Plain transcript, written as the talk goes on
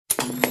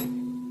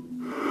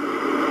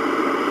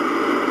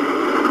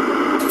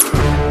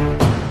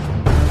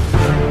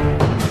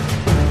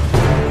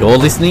You're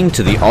listening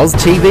to the Oz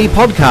TV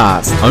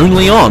podcast,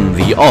 only on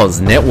the Oz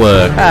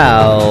Network.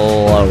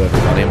 Hello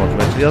everybody and welcome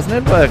back to the Oz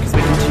Network as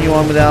we continue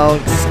on with our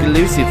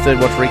exclusive Third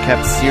Watch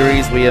Recap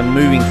series. We are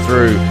moving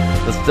through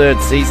the third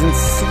season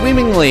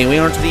swimmingly. We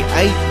are on to the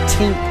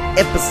 18th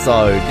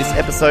episode. This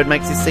episode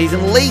makes this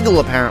season legal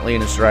apparently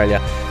in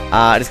Australia.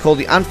 It is called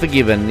The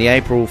Unforgiven. The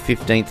April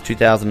 15th,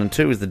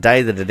 2002 is the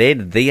day that it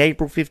aired. The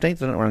April 15th? I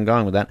don't know where I'm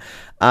going with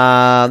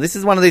that. This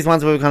is one of these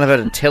ones where we've kind of had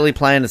a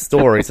teleplay and a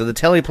story. So the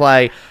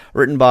teleplay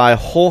written by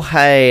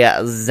Jorge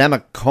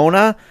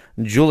Zamacona,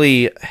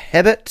 Julie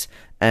Hebert,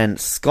 and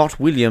Scott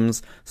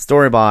Williams.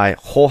 Story by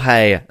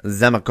Jorge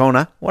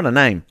Zamacona. What a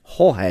name.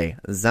 Jorge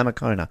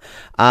Zamacona.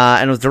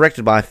 And it was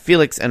directed by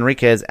Felix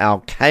Enriquez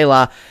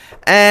Alcala.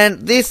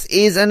 And this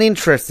is an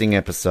interesting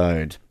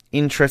episode.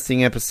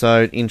 Interesting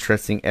episode.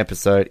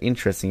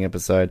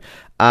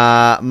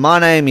 My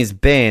name is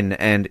Ben,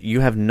 and you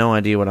have no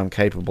idea what I'm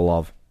capable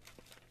of.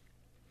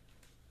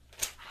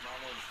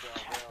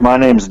 My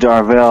name's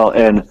Dorvell,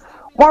 and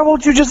why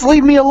won't you just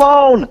leave me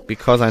alone?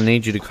 Because I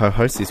need you to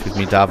co-host this with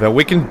me, Dorvell.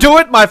 We can do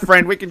it, my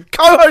friend. We can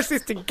co-host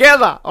this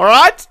together, all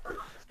right?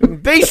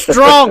 Be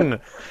strong.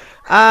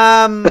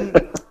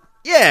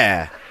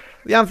 Yeah.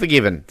 The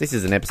Unforgiven. This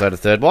is an episode of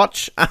Third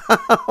Watch.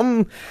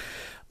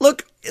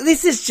 Look,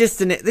 this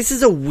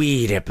is a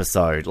weird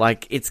episode.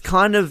 Like, it's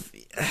kind of...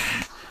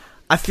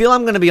 I feel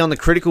I'm going to be on the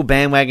critical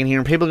bandwagon here,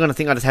 and people are going to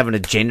think I just have an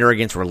agenda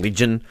against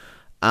religion.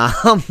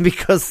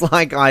 Because,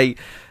 like,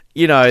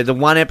 the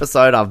one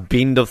episode I've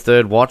binned of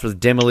Third Watch was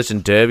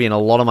Demolition Derby, and a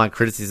lot of my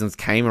criticisms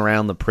came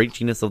around the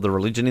preachiness of the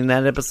religion in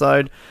that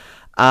episode.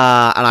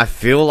 And I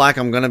feel like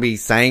I'm going to be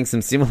saying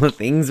some similar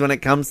things when it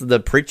comes to the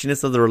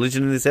preachiness of the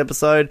religion in this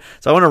episode.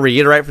 So I want to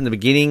reiterate from the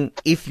beginning,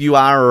 if you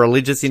are a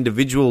religious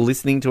individual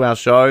listening to our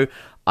show,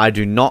 I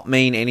do not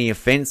mean any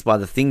offense by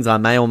the things I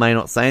may or may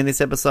not say in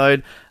this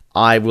episode.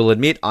 I will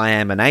admit I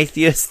am an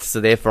atheist, so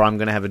therefore I'm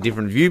going to have a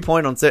different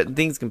viewpoint on certain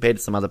things compared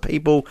to some other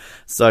people.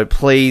 So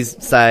please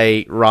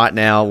say right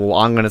now, well,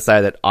 I'm going to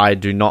say that I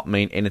do not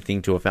mean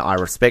anything to offend. I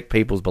respect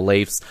people's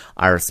beliefs.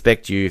 I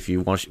respect you if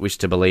you wish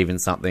to believe in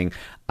something.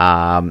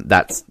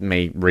 That's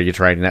me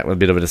reiterating that with a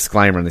bit of a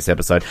disclaimer in this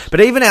episode.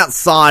 But even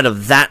outside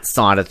of that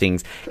side of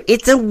things,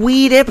 it's a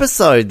weird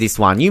episode, this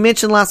one. You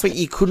mentioned last week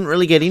you couldn't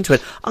really get into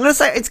it. I'm going to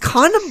say it's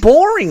kind of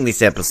boring,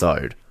 this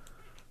episode.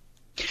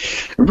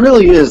 It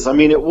really is. I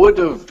mean,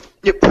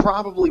 it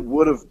probably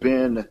would have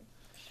been,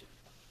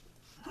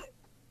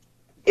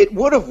 it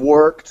would have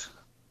worked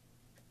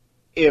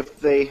if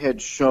they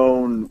had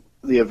shown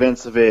the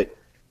events of it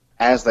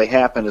as they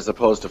happened as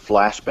opposed to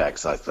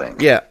flashbacks, I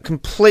think. Yeah,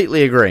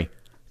 completely agree.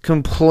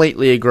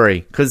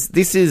 Because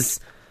it's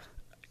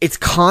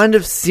kind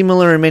of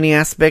similar in many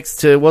aspects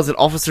to, was it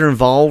Officer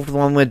Involved, the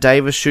one where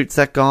Davis shoots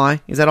that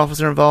guy? Is that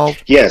Officer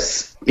Involved?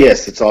 Yes,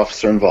 it's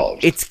Officer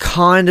Involved. It's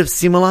kind of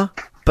similar,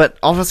 but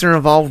Officer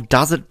Involved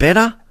does it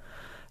better.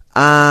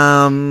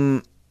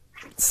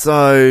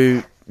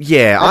 So,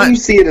 yeah. How do you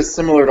see it as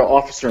similar to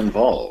Officer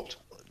Involved?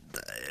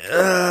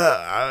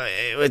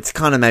 It's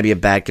kind of maybe a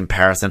bad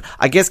comparison.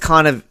 I guess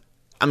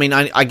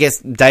I guess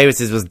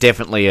Davis's was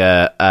definitely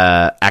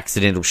a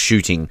accidental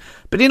shooting.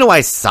 But in a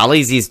way,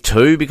 Sully's is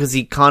too, because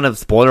he kind of,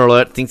 spoiler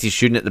alert, thinks he's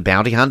shooting at the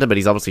bounty hunter, but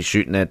he's obviously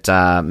shooting at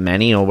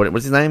Manny, or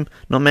what's his name?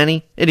 Not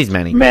Manny? It is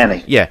Manny.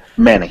 Manny. Yeah.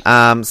 Manny.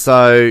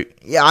 So,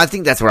 yeah, I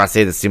think that's where I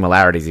see the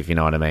similarities, if you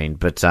know what I mean.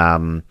 But,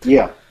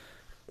 yeah.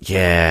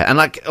 Yeah, and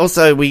like,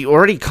 also, we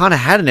already kind of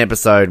had an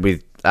episode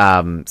with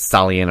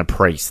Sully and a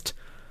priest.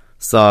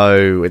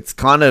 So, it's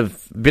kind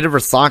of a bit of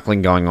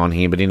recycling going on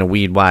here, but in a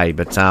weird way.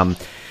 But,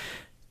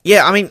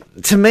 yeah, I mean,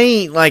 to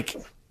me, like,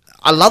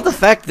 I love the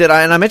fact that,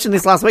 and I mentioned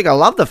this last week, I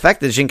love the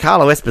fact that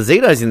Giancarlo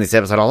Esposito's in this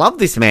episode. I love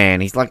this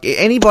man. He's like,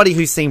 anybody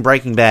who's seen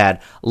Breaking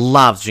Bad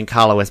loves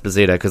Giancarlo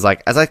Esposito, because,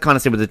 like, as I kind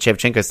of said with the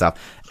Shevchenko stuff,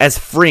 as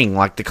Fring,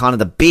 like,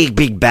 the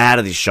big bad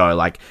of this show,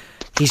 like,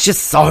 he's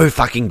just so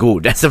fucking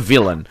good as a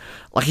villain.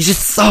 Like, he's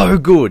just so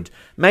good.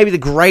 Maybe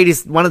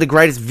one of the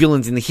greatest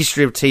villains in the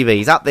history of TV.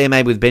 He's up there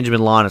maybe with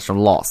Benjamin Linus from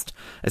Lost.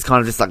 It's kind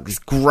of just like this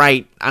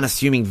great,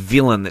 unassuming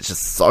villain that's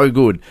just so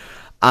good.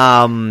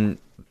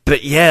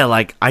 But yeah,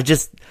 like, I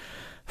just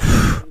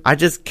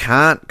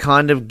can't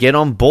kind of get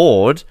on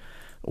board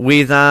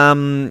with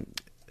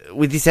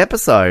this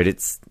episode.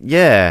 It's,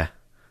 yeah.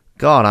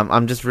 God,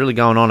 I'm just really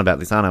going on about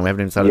this, aren't I? We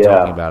haven't even started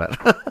talking about it.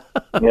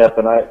 Yep,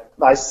 and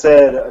I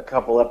said a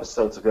couple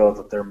episodes ago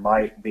that there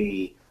might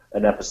be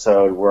an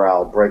episode where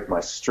I'll break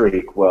my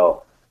streak.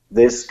 Well,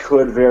 this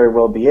could very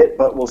well be it,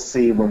 but we'll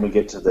see when we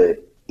get to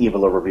the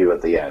Evil review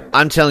at the end.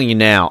 I'm telling you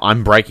now,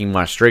 I'm breaking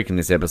my streak in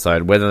this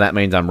episode. Whether that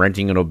means I'm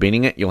renting it or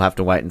binning it, you'll have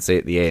to wait and see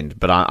at the end.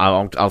 But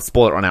I'll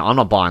spoil it right now. I'm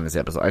not buying this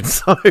episode,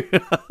 so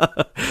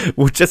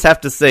we'll just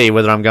have to see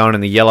whether I'm going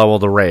in the yellow or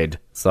the red.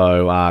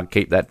 So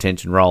keep that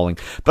tension rolling.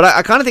 But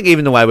I kind of think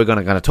even the way we're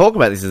going to talk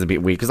about this is a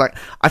bit weird, because like,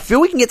 I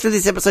feel we can get through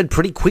this episode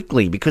pretty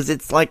quickly, because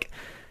it's like,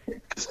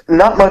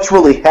 not much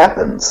really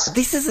happens.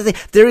 This is the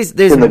thing. There's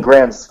in the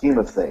grand scheme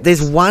of things.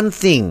 There's one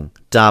thing,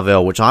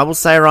 Dorvell, which I will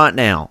say right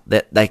now,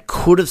 that they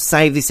could have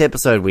saved this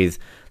episode with,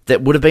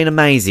 that would have been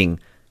amazing,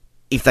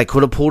 if they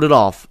could have pulled it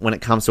off when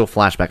it comes to a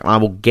flashback. And I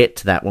will get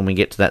to that when we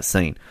get to that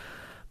scene.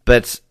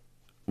 But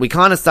we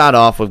kind of start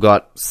off, we've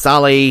got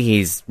Sully,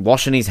 he's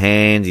washing his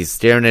hands, he's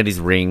staring at his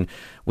ring.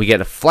 We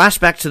get a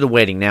flashback to the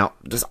wedding. Now,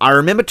 I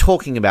remember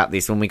talking about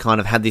this when we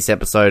kind of had this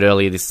episode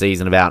earlier this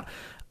season about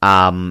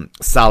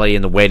Sully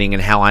and the wedding,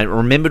 and how I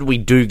remembered we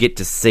do get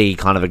to see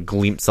kind of a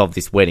glimpse of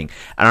this wedding.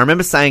 And I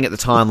remember saying at the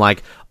time,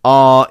 like,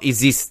 oh,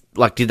 is this,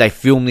 like, did they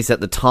film this at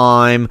the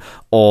time,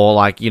 or,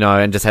 like, you know,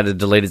 and just had a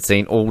deleted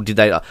scene, or did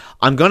they...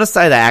 I'm going to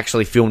say they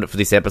actually filmed it for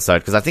this episode,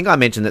 because I think I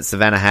mentioned that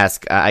Savannah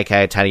Hask,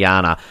 aka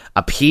Tatiana,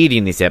 appeared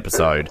in this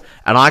episode,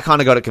 and I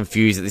kind of got it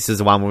confused that this is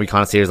the one where we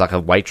kind of see her as, like, a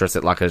waitress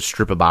at, like, a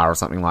stripper bar or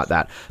something like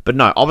that. But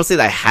no, obviously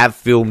they have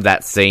filmed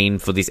that scene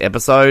for this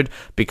episode,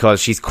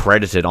 because she's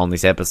credited on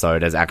this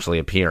episode as actually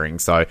appearing.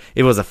 So if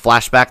it was a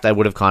flashback, they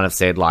would have kind of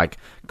said, like,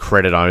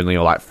 credit only,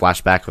 or like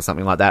flashback or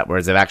something like that,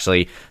 whereas they've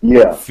actually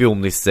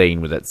filmed this scene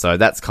with it. So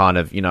that's kind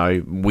of, you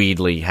know,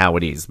 weirdly how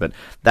it is, but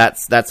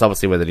that's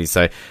obviously what it is.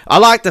 So I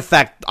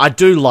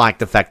do like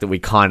the fact that we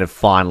kind of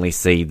finally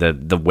see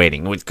the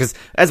wedding, because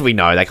as we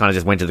know, they kind of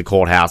just went to the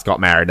courthouse, got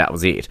married, that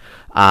was it.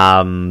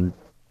 And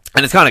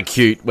it's kind of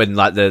cute when,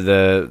 like,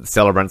 the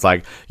celebrant's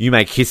like, you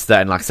may kiss that,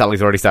 and, like,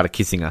 Sully's already started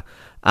kissing her.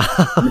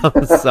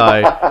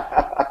 So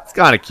it's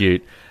kind of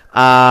cute.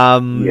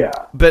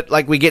 But,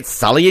 like, we get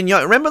Sully and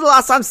Yokas. Remember the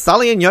last time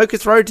Sully and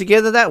Yokas rode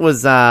together? That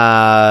was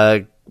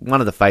one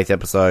of the Faith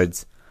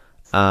episodes.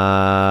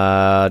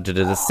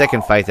 The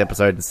second Faith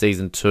episode in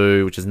season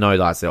 2, which is Know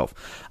Thyself.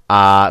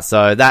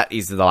 So that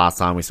is the last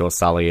time we saw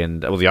Sully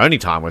and... Well, the only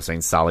time we've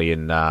seen Sully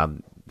and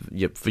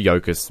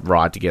Yokas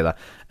ride together.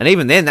 And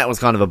even then, that was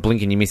kind of a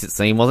blink and you miss it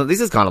scene, wasn't it? This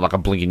is kind of like a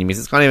blink and you miss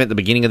it. It's kind of at the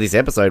beginning of this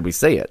episode we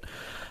see it.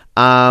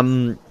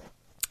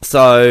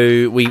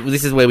 So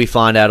this is where we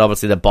find out,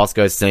 obviously, that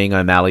Bosco's seeing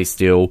O'Malley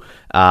still.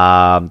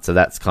 So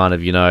that's kind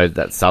of, you know,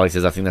 that Sully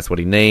says, I think that's what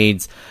he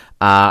needs.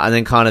 And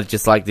then kind of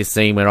just like this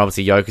scene where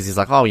obviously Yokas is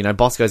like, oh, you know,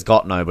 Bosco's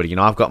got nobody. You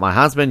know, I've got my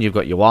husband, you've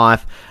got your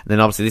wife. And then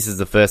obviously this is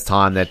the first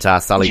time that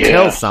Sully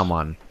tells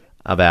someone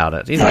about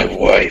it. My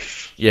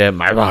wife. Yeah,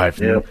 my wife.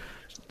 Yep.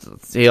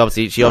 He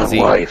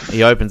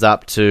opens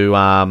up to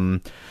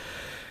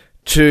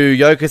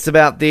Yokas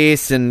about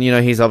this, and, you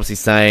know, he's obviously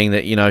saying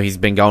that, you know, he's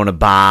been going to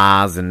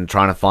bars and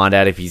trying to find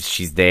out if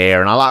she's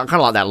there, and I kind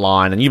of like that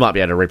line, and you might be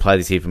able to replay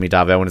this here for me,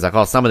 Dorvell, when he's like,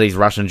 oh, some of these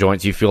Russian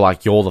joints, you feel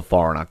like you're the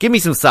foreigner. Give me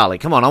some Sully.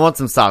 Come on, I want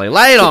some Sully.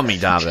 Lay it on me,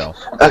 Dorvell.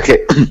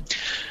 Okay.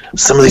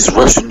 Some of these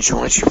Russian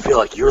joints, you feel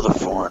like you're the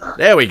foreigner.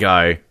 There we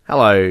go.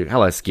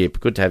 Hello,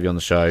 Skip. Good to have you on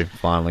the show,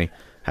 finally.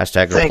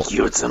 Hashtag Thank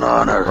you, it's an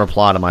honor.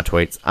 Reply to my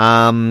tweets.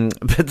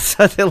 But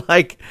so they're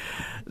like...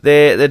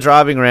 They're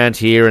driving around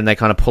here, and they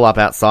kind of pull up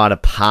outside a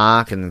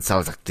park, and so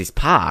it's like, this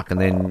park, and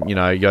then, you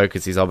know,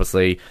 Yokas is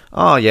obviously,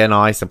 oh yeah, no,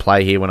 I used to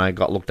play here when I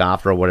got looked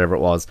after, or whatever it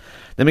was.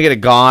 Then we get a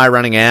guy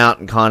running out,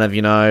 and kind of,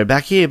 you know,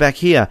 back here,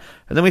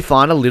 and then we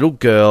find a little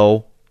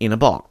girl in a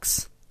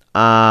box,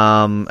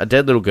 a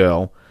dead little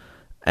girl,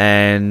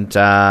 and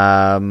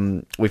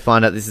we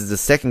find out this is the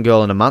second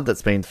girl in a month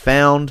that's been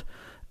found,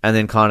 and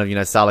then kind of, you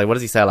know, Sully, what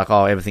does he say, like,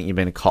 oh, ever think you've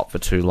been a cop for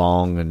too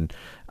long, and...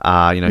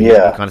 you know, he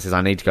kind of says,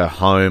 I need to go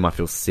home, I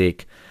feel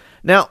sick.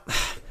 Now,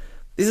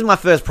 this is my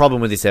first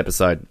problem with this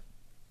episode.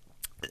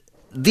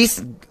 This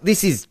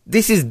is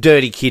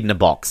dirty kid in a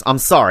box. I'm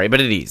sorry,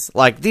 but it is.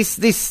 Like, this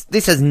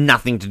has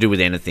nothing to do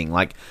with anything.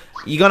 Like,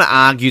 you're gonna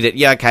argue that,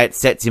 yeah, okay, it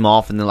sets him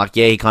off, and then, like,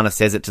 yeah, he kind of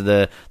says it to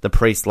the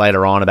priest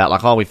later on about,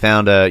 like, oh, we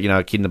found a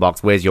kid in the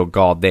box, where's your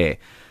God there?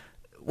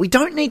 We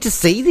don't need to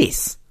see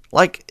this.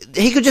 Like,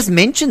 he could just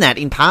mention that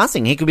in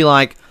passing. He could be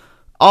like,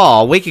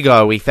 oh, a week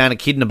ago we found a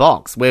kid in a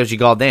box. Where was your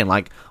God then?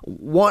 Like,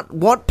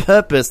 what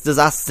purpose does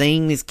us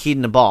seeing this kid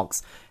in a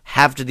box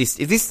have to this?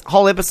 If this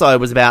whole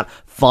episode was about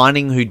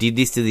finding who did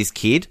this to this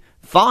kid,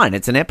 fine,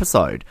 it's an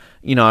episode.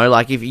 You know,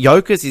 like, if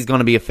Yokas is going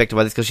to be affected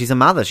by this because she's a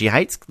mother, she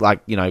hates,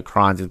 like, you know,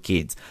 crimes with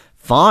kids,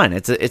 fine,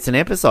 it's an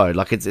episode.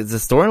 Like, it's a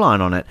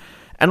storyline on it.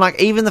 And,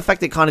 like, even the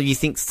fact that kind of you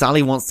think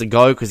Sully wants to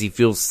go because he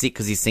feels sick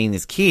because he's seen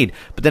this kid,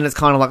 but then it's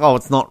kind of like, oh,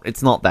 it's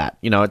not that.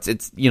 You know,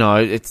 it's you know,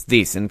 it's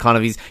this. And kind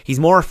of he's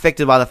more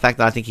affected by the fact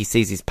that I think he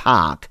sees his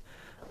park,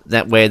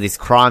 that where this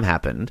crime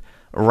happened,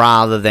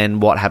 rather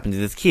than what happened to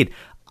this kid.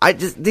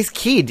 This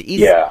kid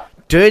is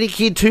Dirty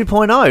Kid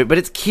 2.0, but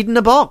it's kid in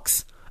a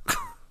box.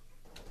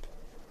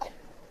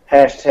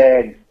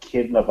 Hashtag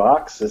kid in a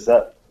box? Is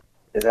that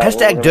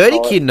Hashtag Dirty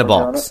Kid in a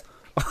box.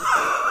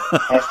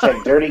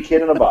 Hashtag dirty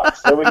kid in a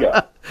box. There we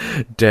go.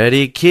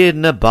 Dirty kid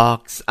in a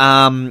box.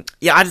 Yeah,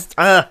 I just...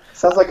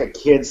 Sounds like a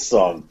kid's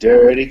song.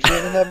 Dirty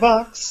kid in a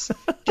box.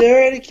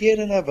 Dirty kid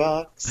in a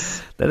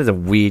box. That is a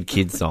weird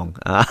kid song.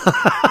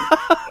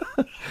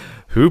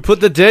 Who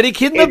put the dirty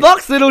kid in the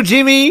box, little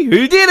Jimmy?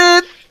 Who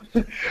did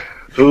it?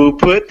 Who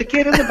put the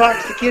kid in the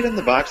box, the kid in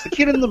the box, the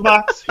kid in the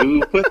box? Who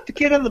put the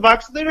kid in the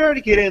box, the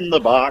dirty kid in the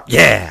box?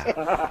 Yeah.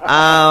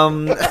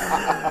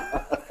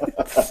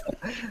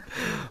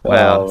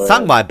 Wow.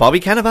 Sung by Bobby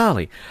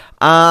Cannavale.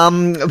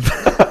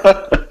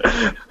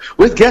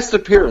 With guest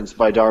appearance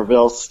by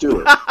Dorvell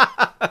Stewart.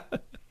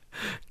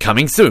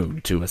 Coming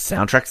soon to a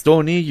soundtrack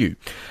store near you.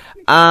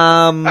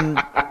 I mean,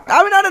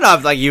 I don't know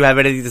if like you have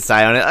anything to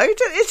say on it.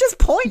 It's just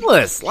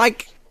pointless.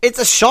 Like, it's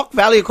a shock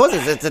value. Of course,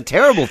 it's a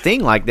terrible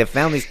thing. Like, they've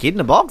found this kid in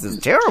a box. It's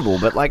terrible.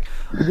 But, like,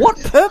 what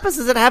purpose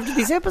does it have to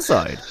this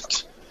episode?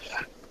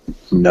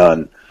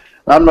 None.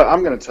 I'm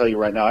going to tell you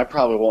right now, I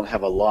probably won't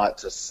have a lot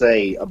to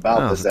say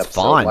about this episode.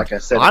 Fine. Like I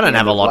said, I don't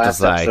have a lot to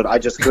say. Episode, I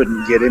just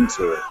couldn't get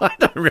into it. I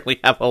don't really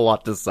have a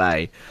lot to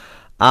say.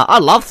 I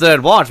love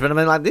Third Watch, but I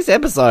mean, like, this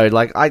episode,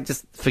 like, I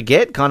just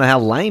forget kind of how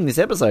lame this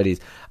episode is.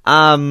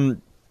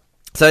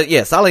 So,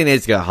 yeah, Sully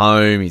needs to go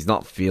home. He's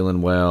not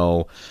feeling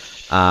well.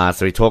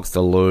 So he talks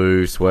to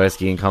Lou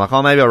Swirsky and kind of like,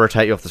 oh, maybe I'll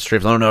rotate you off the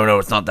strips. Oh, no,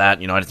 it's not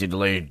that. You know, I just need to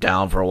lay you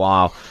down for a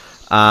while.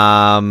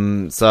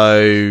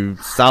 So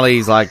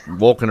Sully's like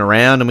walking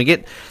around, and we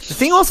get the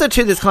thing also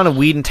too that's kind of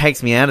weird and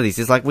takes me out of this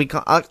is like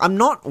I'm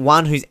not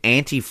one who's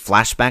anti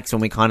flashbacks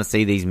when we kind of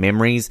see these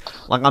memories.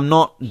 Like, I'm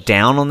not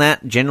down on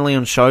that generally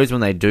on shows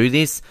when they do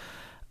this.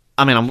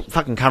 I mean, I'm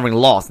fucking covering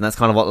Lost, and that's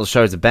kind of what the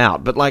show's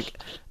about. But like,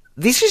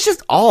 this is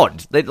just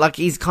odd that like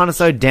he's kind of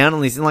so down on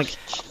this, and like,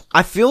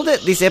 I feel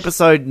that this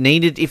episode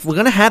needed, if we're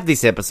gonna have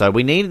this episode,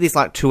 we needed this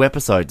like 2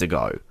 episodes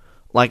ago.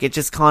 Like, it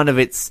just kind of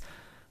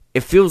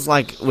it feels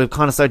like we're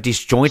kind of so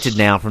disjointed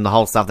now from the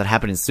whole stuff that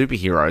happened in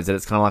superheroes that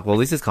it's kind of like, well,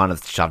 this is kind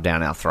of shoved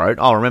down our throat.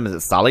 Oh, remember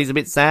that Sully's a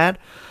bit sad?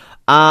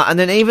 And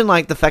then even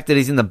like the fact that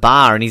he's in the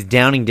bar and he's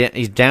downing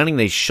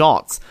these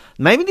shots.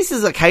 Maybe this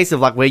is a case of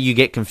like where you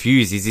get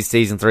confused. Is this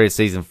season 3 or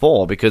season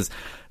 4? Because,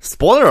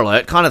 spoiler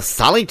alert, kind of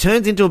Sully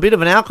turns into a bit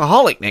of an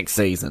alcoholic next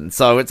season.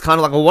 So it's kind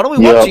of like, well, what are we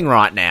watching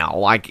right now?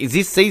 Like, is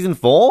this season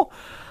 4?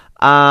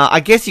 I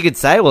guess you could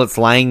say, well, it's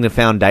laying the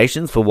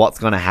foundations for what's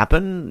going to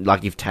happen,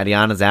 like if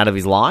Tatiana's out of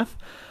his life.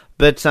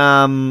 But,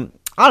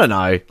 I don't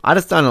know. I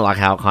just don't like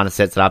how it kind of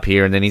sets it up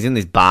here. And then he's in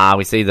this bar.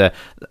 We see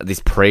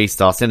this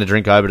priest. I'll send a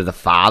drink over to the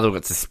father.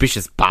 We've got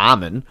suspicious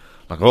barman.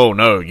 Like, oh,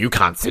 no, you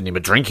can't send him a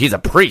drink. He's a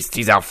priest.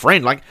 He's our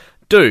friend. Like,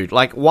 dude,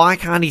 like, why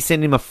can't he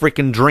send him a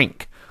freaking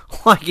drink?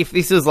 Like, if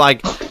this is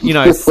like, you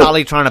know,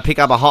 Sully trying to pick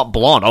up a hot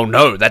blonde. Oh,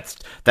 no, that's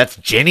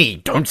Jenny.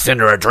 Don't send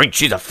her a drink.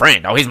 She's a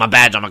friend. Oh, here's my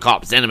badge. I'm a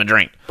cop. Send him a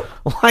drink.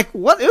 Like,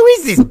 what? Who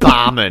is this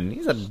barman?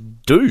 He's a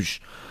douche.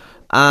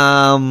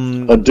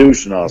 A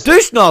douche nozzle.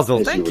 Douche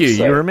nozzle. Thank you.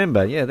 You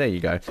remember. Yeah, there you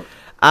go.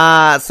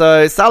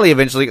 So Sully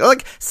eventually,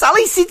 like,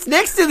 Sully sits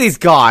next to this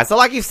guy. So,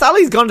 like, if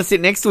Sully's gone to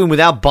sit next to him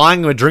without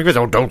buying him a drink, he's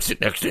like, oh, don't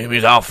sit next to him.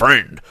 He's our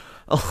friend.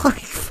 Like,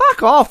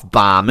 fuck off,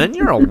 barman.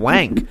 You're a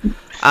wank.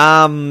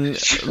 But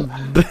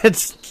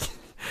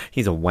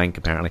he's a wank,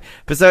 apparently.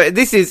 But so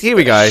here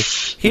we go.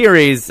 Here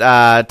is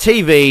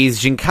TV's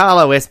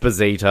Giancarlo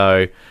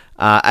Esposito,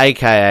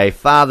 aka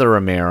Father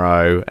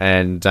Romero,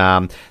 and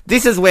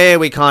this is where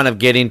we kind of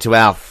get into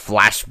our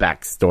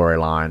flashback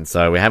storyline.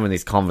 So we're having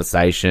this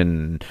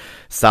conversation.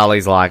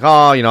 Sully's like,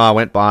 oh, you know, I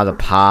went by the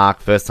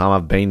park, first time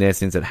I've been there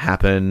since it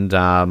happened.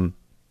 Kind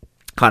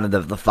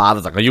of the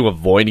father's like, are you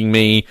avoiding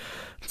me?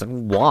 It's like,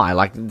 why?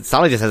 Like,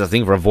 Sully just has a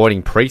thing for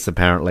avoiding priests,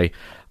 apparently.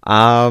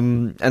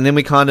 And then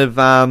we kind of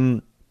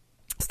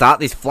start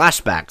this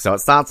flashback. So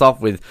it starts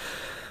off with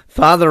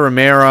Father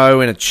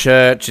Romero in a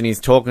church, and he's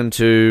talking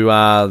to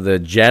the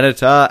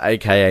janitor,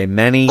 aka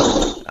Manny.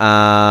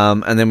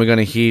 And then we're going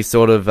to hear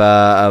sort of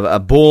a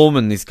boom,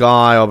 and this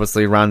guy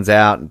obviously runs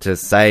out to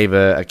save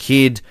a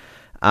kid.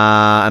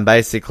 And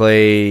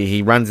basically,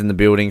 he runs in the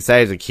building,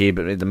 saves a kid,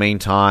 but in the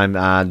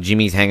meantime,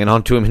 Jimmy's hanging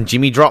on to him, and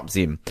Jimmy drops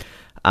him.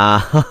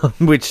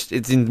 Which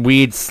it's in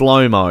weird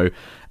slow-mo,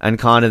 and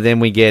kind of then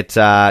we get,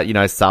 you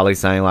know, Sully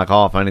saying like,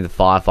 oh, if only the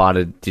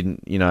firefighter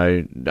didn't, you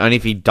know, only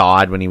if he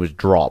died when he was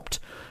dropped,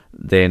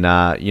 then,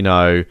 you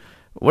know,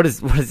 what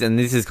is, and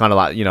this is kind of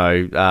like, you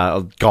know,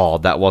 oh,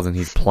 God, that wasn't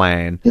his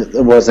plan.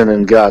 It wasn't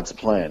in God's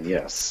plan,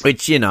 yes.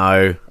 Which, you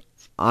know,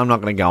 I'm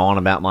not going to go on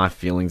about my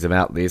feelings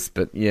about this,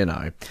 but, you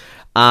know.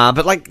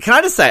 But, like, can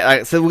I just say,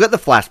 like, so we've got the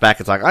flashback,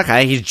 it's like,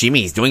 okay, here's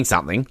Jimmy, he's doing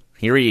something.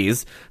 Here he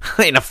is,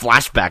 in a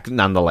flashback,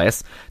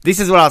 nonetheless. This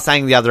is what I was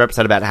saying the other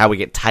episode about how we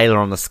get Taylor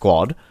on the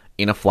squad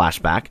in a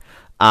flashback.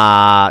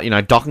 You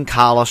know, Doc and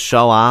Carlos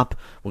show up.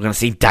 We're going to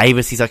see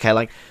Davis. He's okay.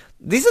 Like,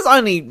 this has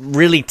only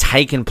really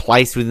taken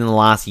place within the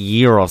last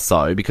year or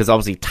so, because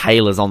obviously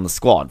Taylor's on the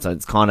squad. So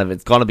it's got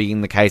to be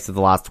in the case of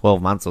the last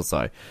 12 months or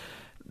so.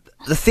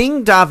 The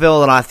thing,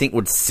 Dorvell, that I think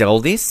would sell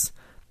this,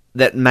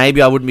 that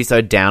maybe I wouldn't be so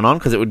down on,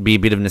 because it would be a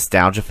bit of a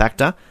nostalgia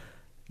factor,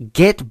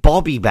 get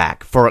Bobby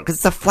back for it, because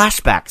it's a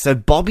flashback, so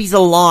Bobby's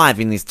alive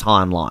in this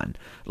timeline.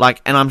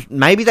 Like, and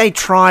maybe they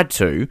tried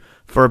to,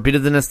 for a bit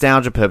of the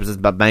nostalgia purposes,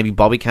 but maybe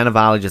Bobby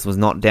Cannavale just was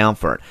not down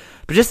for it.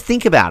 But just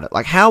think about it.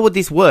 Like, how would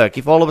this work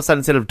if all of a sudden,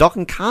 instead of Doc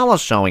and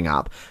Carlos showing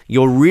up,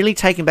 you're really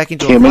taken back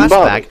into Kim a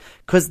flashback,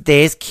 because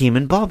there's Kim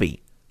and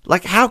Bobby?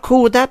 Like, how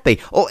cool would that be?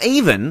 Or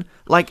even,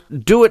 like,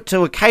 do it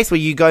to a case where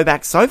you go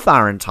back so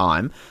far in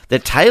time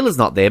that Taylor's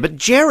not there, but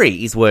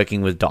Jerry is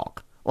working with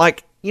Doc.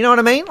 Like, you know what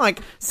I mean? Like,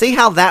 see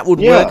how that would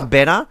work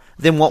better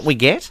than what we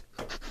get?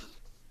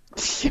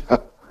 Yeah,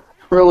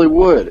 really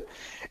would.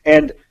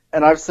 And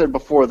I've said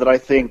before that I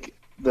think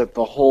that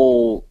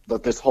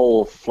this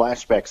whole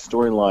flashback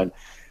storyline,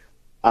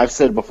 I've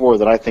said before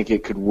that I think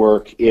it could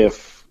work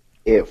if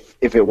if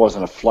it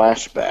wasn't a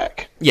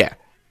flashback. Yeah.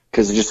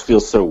 Because it just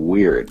feels so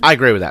weird. I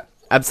agree with that.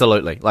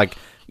 Absolutely. Like,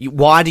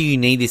 why do you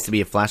need this to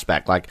be a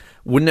flashback? Like,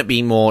 wouldn't it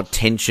be more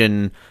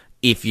tension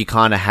if you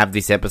kind of have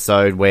this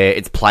episode where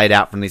it's played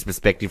out from this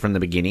perspective from the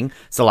beginning?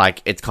 So,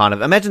 like, it's kind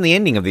of... Imagine the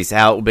ending of this,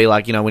 how it would be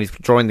like, you know, when he's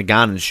drawing the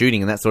gun and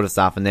shooting and that sort of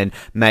stuff, and then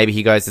maybe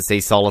he goes to see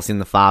solace in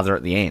the father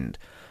at the end.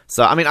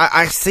 So, I mean,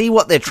 I see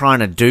what they're trying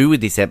to do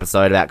with this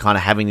episode about kind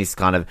of having this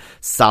kind of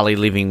Sully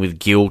living with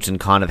guilt and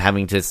kind of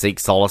having to seek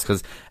solace,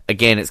 because,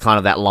 again, it's kind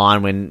of that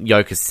line when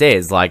Yoka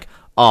says, like,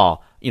 oh...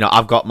 You know,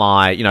 I've got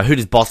my, you know, who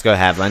does Bosco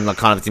have? And like,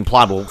 kind of it's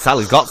implied, well,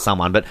 Sully's got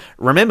someone. But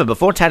remember,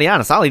 before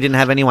Tatiana, Sully didn't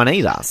have anyone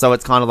either. So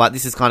it's kind of like,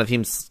 this is kind of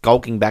him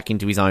skulking back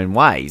into his own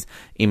ways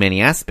in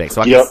many aspects.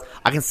 So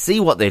I can see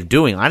what they're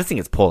doing. I just think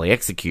it's poorly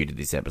executed,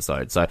 this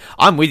episode. So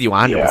I'm with you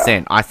 100%.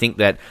 Yeah. I think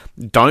that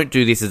don't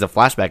do this as a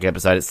flashback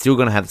episode. It's still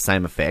going to have the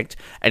same effect.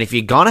 And if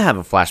you're going to have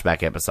a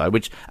flashback episode,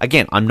 which,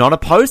 again, I'm not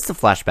opposed to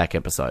flashback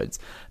episodes,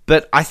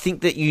 but I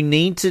think that you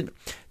need to...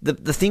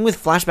 The thing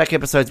with flashback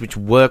episodes, which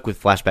work with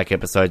flashback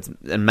episodes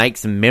and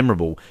makes them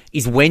memorable,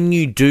 is when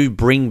you do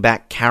bring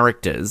back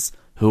characters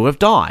who have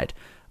died.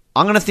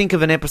 I'm going to think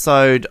of an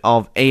episode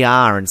of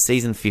ER in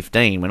season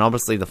 15, when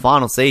obviously the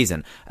final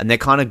season, and they're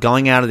kind of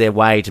going out of their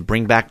way to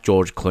bring back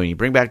George Clooney,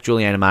 bring back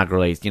Juliana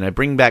Margulies, you know,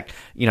 bring back,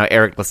 you know,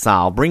 Eric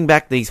LaSalle, bring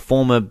back these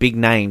former big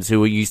names who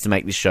were used to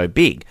make this show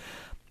big.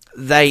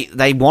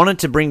 They wanted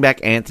to bring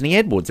back Anthony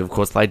Edwards, who of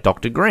course played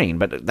Dr. Green,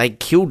 but they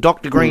killed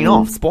Dr. Green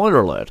off.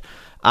 Spoiler alert.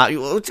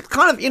 It's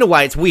kind of, in a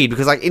way, it's weird,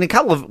 because like in a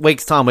couple of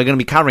weeks' time, we're going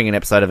to be covering an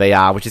episode of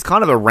ER, which is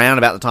kind of around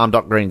about the time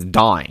Dr. Green's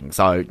dying.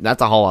 So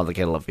that's a whole other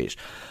kettle of fish.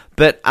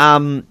 But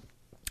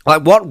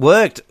like what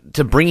worked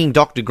to bringing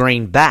Dr.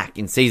 Green back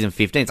in season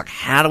 15? It's like,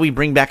 how do we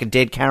bring back a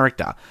dead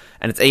character?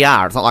 And it's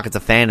ER. It's not like it's a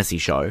fantasy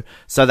show.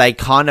 So they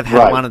kind of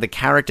had one of the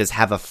characters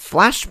have a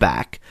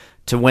flashback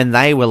to when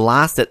they were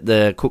last at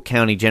the Cook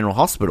County General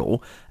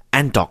Hospital,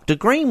 and Dr.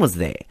 Green was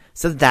there.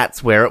 So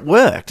that's where it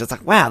worked. It's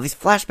like, wow, this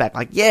flashback,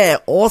 like, yeah,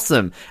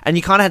 awesome. And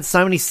you kind of had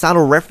so many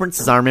subtle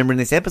references, I remember in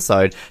this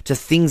episode, to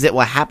things that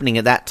were happening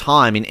at that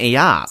time in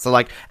ER. So,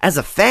 like, as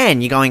a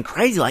fan, you're going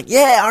crazy, like,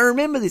 yeah, I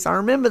remember this, I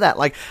remember that.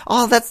 Like,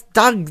 oh, that's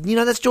Doug, you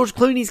know, that's George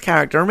Clooney's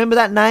character. I remember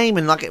that name,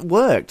 and, like, it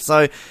worked.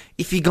 So,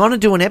 if you're going to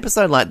do an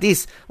episode like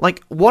this,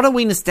 like, what are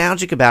we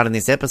nostalgic about in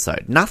this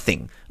episode?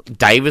 Nothing.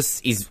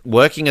 Davis is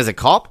working as a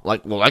cop.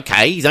 Like, well,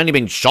 okay, he's only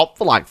been shot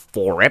for like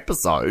 4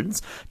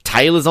 episodes.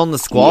 Taylor's on the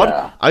squad.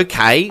 Yeah.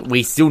 Okay,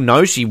 we still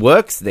know she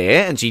works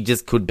there, and she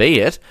just could be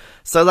it.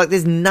 So, like,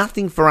 there's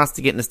nothing for us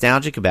to get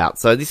nostalgic about.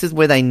 So this is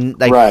where they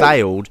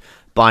failed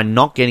by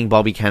not getting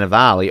Bobby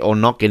Cannavale or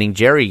not getting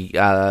Jerry,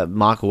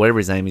 Michael, whatever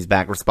his name is,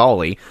 back,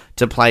 Rispoli,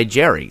 to play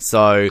Jerry.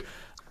 So,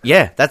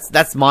 yeah,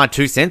 that's my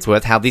 2 cents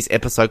worth how this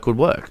episode could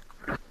work.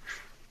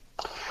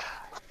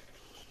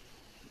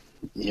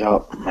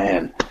 Yup,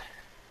 man,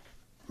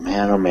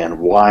 oh man,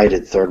 why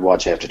did Third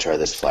Watch have to try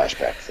this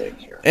flashback thing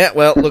here? Yeah,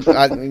 well, look,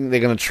 I think they're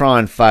going to try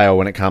and fail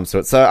when it comes to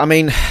it. So, I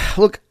mean,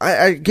 look, we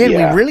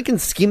really can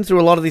skim through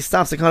a lot of this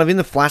stuff. So, kind of in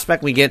the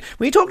flashback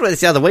we talked about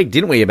this the other week,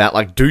 didn't we, about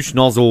like douche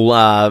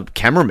nozzle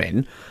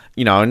cameramen,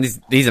 you know, and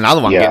he's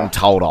another one getting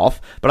told off.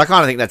 But I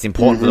kind of think that's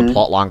important for the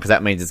plot line, because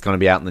that means it's going to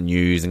be out in the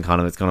news, and kind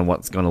of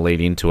what's going to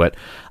lead into it.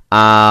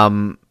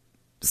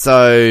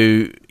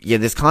 So, yeah,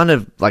 there's kind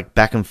of, like,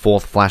 back and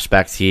forth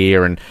flashbacks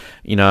here, and,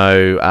 you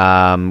know,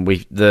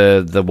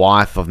 the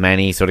wife of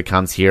Manny sort of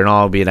comes here, and,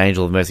 I'll be at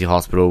Angel of Mercy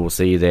Hospital, we'll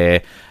see you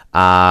there.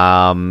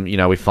 You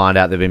know, we find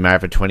out they've been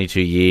married for 22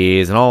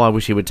 years, and, I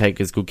wish he would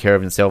take as good care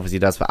of himself as he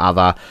does for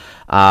other.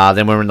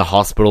 Then we're in the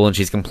hospital, and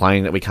she's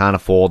complaining that we can't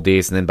afford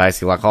this, and then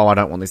basically like, I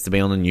don't want this to be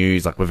on the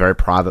news, like, we're very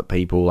private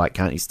people, like,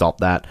 can't you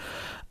stop that?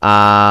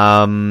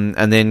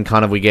 And then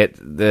kind of we get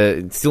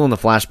still in the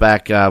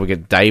flashback, we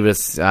get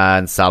Davis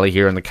and Sully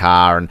here in the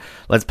car, and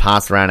let's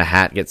pass around a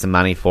hat, get some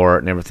money for it,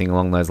 and everything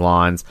along those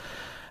lines.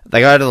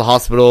 They go to the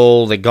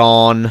hospital, they're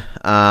gone,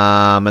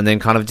 and then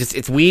kind of just,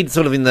 it's weird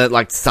sort of in the,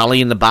 like,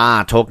 Sully in the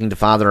bar talking to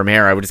Father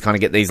Romero. We just kind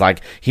of get these,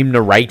 like, him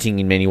narrating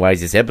in many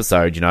ways this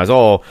episode, you know,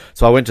 so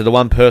I went to the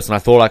one person I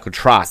thought I could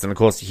trust, and of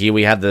course here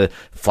we have the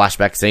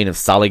flashback scene of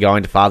Sully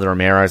going to Father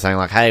Romero saying,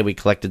 like, hey, we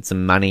collected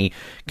some money,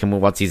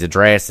 what's his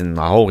address, and,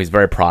 he's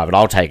very private,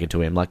 I'll take it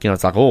to him. Like, you know,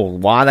 it's like,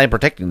 why are they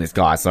protecting this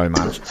guy so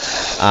much?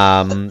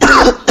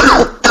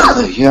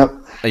 Yep.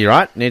 Are you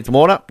right? Need some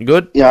water? You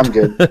good? Yeah, I'm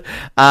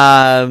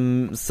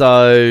good.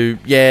 So,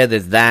 yeah,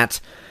 there's that.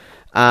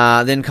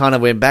 Then kind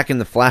of we're back in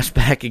the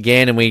flashback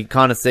again, and we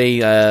kind of see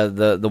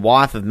the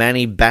wife of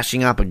Manny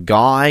bashing up a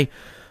guy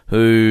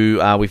who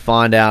we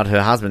find out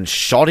her husband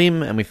shot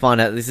him, and we find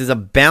out this is a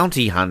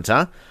bounty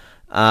hunter,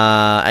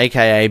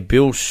 a.k.a.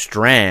 Bill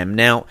Stram.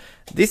 Now,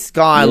 this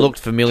guy looked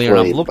familiar,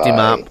 and I've looked him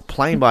up,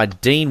 played by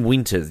Dean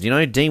Winters. Do you know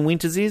who Dean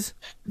Winters is?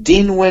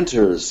 Dean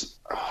Winters.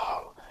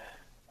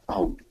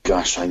 Oh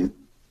gosh,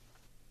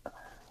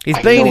 He's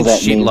been in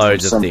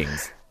shitloads of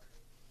things.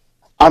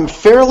 I'm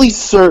fairly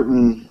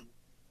certain,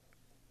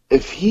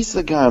 if he's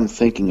the guy I'm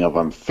thinking of,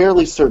 I'm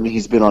fairly certain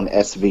he's been on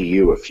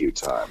SVU a few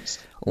times.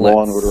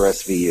 Law and Order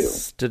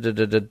SVU.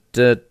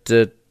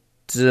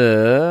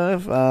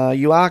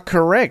 You are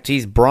correct.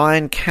 He's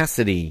Brian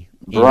Cassidy.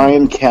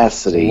 Brian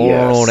Cassidy,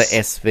 Law and Order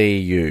yes.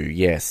 SVU,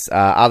 yes.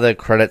 Other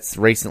credits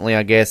recently,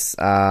 I guess. It's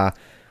a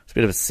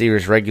bit of a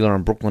serious regular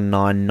on Brooklyn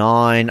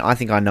Nine-Nine. I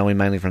think I know him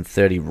mainly from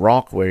 30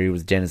 Rock, where he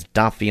was Dennis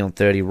Duffy on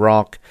 30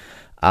 Rock.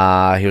 He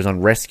was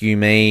on Rescue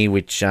Me,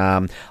 which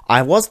I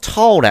was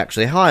told,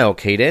 actually. Hi,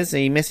 Alcides.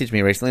 He messaged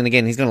me recently, and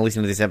again, he's going to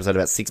listen to this episode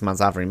about 6 months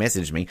after he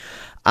messaged me.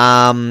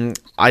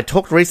 I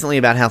talked recently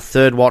about how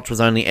Third Watch was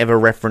only ever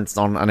referenced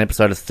on an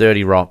episode of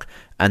 30 Rock,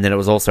 and then it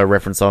was also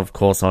referenced, of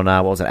course, on,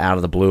 what was it, Out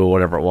of the Blue or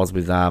whatever it was,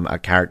 with a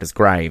character's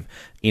grave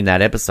in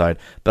that episode.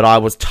 But I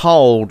was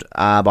told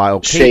by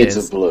Alcides... Shades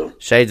of Blue.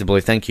 Shades of Blue,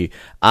 thank you.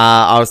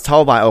 I was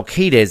told by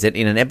Alcides that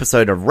in an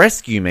episode of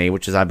Rescue Me,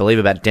 which is, I believe,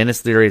 about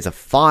Dennis Leary as a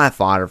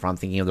firefighter, if I'm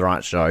thinking of the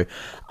right show,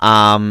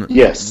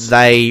 yes,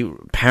 they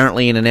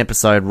apparently in an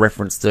episode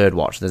reference Third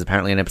Watch. There's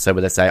apparently an episode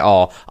where they say,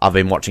 oh, I've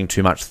been watching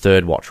too much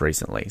Third Watch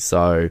recently.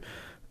 So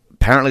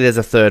apparently there's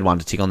a third one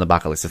to tick on the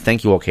bucket list. So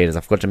thank you, Alcides.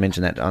 I forgot to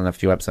mention that on a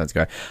few episodes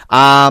ago.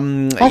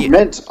 I've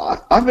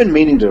been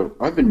meaning to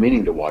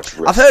watch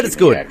Rescue I've heard it's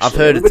good. Me, I've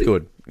heard it's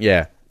good.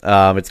 Yeah.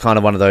 It's kind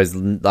of one of those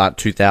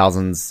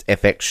 2000s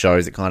FX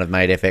shows that kind of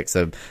made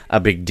FX a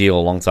big deal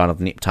alongside of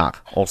Nip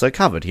Tuck. Also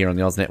covered here on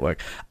the Oz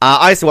Network.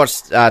 I used to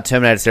watch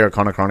Terminator Sarah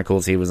Connor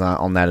Chronicles. He was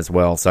on that as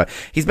well. So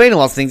he's been in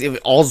lots of things.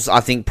 Oz, I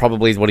think,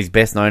 probably is what he's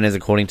best known as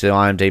according to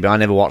IMDb. I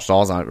never watched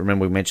Oz. I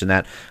remember we mentioned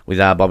that with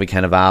Bobby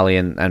Cannavale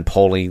and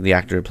Paulie, the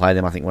actor who played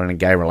them. I think were in a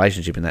gay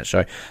relationship in that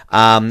show.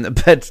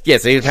 But yeah,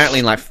 so he's apparently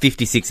in like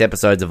 56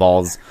 episodes of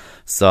Oz.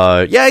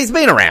 So, yeah, he's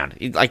been around.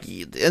 Like,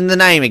 and the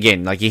name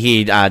again, like you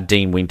hear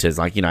Dean Winters,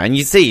 like, you know, and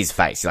you see his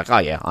face. You're like, oh,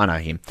 yeah, I know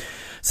him.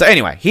 So,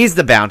 anyway, here's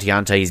the bounty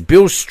hunter. He's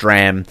Bill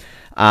Stram.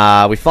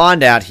 We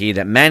find out here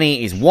that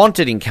Manny is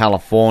wanted in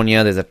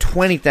California. There's a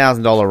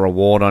 $20,000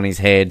 reward on his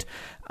head.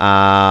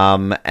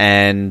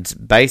 And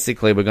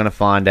basically, we're going to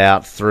find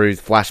out through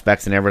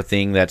flashbacks and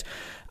everything that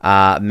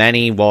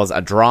Manny was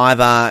a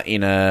driver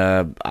in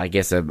an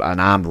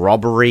armed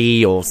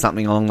robbery or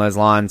something along those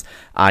lines.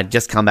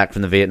 Just come back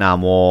from the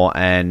Vietnam War,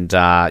 and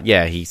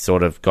he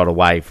sort of got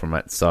away from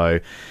it. So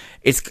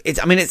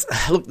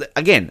look,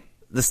 again,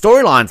 the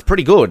storyline's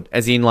pretty good,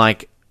 as in,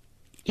 like,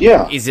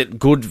 yeah, is it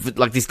good?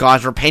 Like, this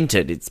guy's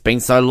repented. It's been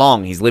so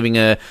long. He's living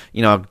a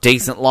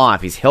decent life.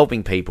 He's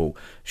helping people.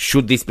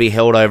 Should this be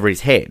held over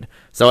his head?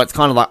 So it's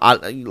kind of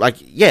like,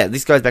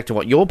 this goes back to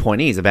what your point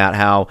is about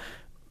how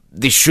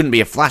this shouldn't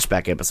be a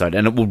flashback episode,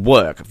 and it would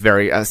work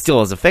very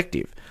still as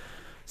effective.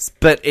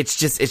 But it's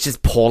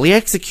just poorly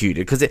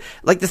executed, because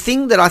the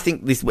thing that I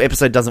think this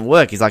episode doesn't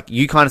work is, like,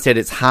 you kind of said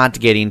it's hard to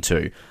get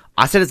into.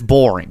 I said it's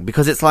boring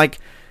because it's like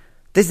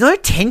there's no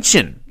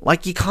tension.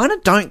 Like, you kind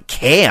of don't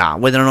care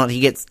whether or not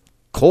he gets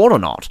caught or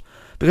not,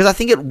 because I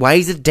think it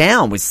weighs it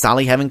down with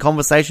Sully having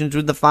conversations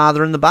with the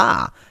father in the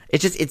bar.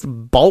 It's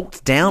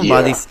bulked down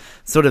by this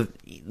sort of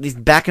this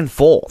back and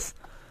forth,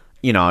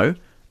 you know.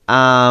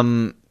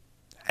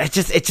 It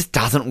just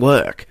doesn't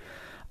work.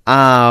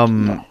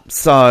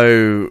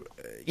 So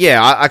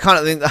yeah, I kind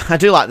of think, I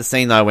do like the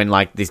scene though when,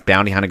 like, this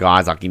bounty hunter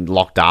guy's like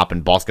locked up,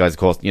 and Bosco's, of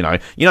course,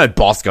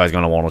 Bosco's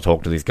going to want to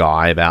talk to this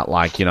guy about,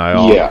 like,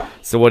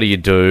 so what do you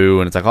do?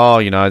 And it's like,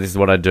 this is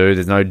what I do.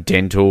 There's no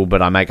dental,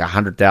 but I make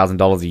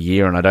 $100,000 a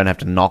year, and I don't have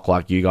to knock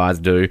like you guys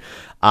do.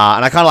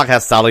 And I kind of like how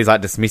Sully's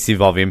like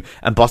dismissive of him,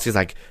 and Bosco's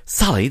like,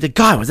 Sully, the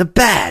guy was a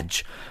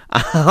badge.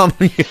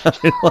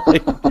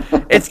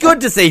 It's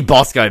good to see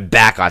Bosco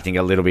back, I think,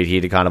 a little bit here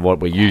to kind of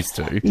what we're used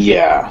to.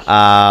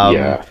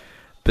 Yeah.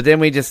 But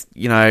then we just,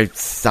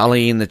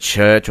 Sully in the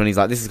church when he's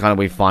like, this is kind of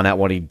where we find out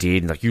what he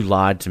did. He's like, you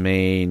lied to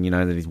me, and,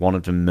 that he's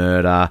wanted to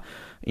murder.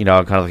 Kind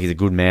of like he's a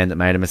good man that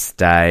made a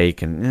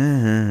mistake.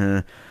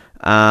 And,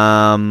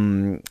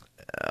 I'm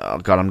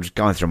just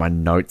going through my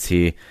notes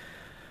here.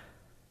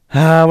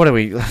 What are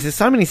we? There's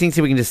so many things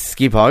here we can just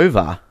skip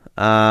over.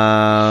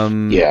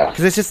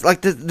 Because it's just like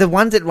the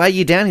ones that weigh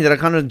you down here that are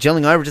kind of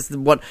gelling over just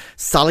what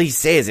Sully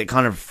says. It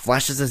kind of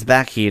flashes us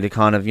back here to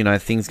kind of,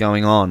 things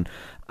going on.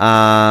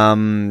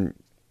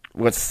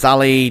 With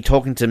Sully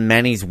talking to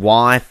Manny's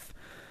wife,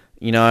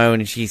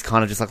 and she's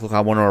kind of just like, look,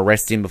 I want to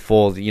arrest him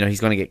before, he's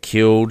going to get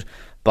killed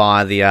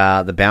by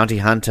the bounty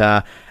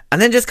hunter.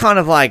 And then just kind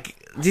of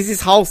like, there's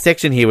this whole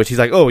section here where she's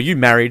like, oh, are you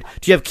married?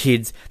 Do you have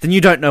kids? Then you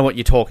don't know what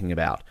you're talking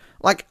about.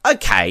 Like,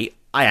 okay,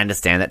 I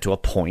understand that to a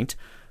point,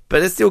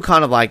 but it's still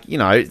kind of like,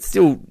 it's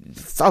still,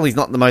 Sully's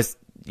not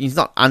he's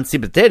not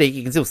unsympathetic.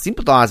 You can still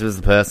sympathize with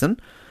the person.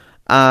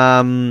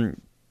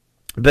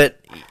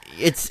 But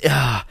it's,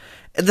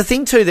 the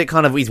thing too that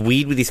kind of is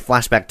weird with this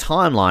flashback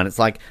timeline, it's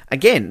like,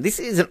 again, this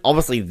isn't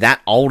obviously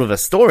that old of a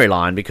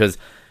storyline, because,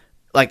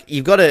 like,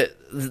 you've got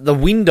the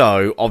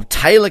window of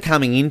Taylor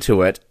coming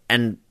into it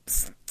and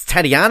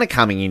Tatiana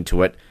coming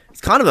into it.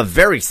 It's kind of a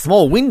very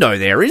small window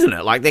there, isn't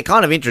it? Like, they're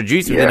kind of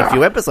introduced within a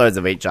few episodes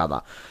of each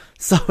other.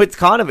 So it's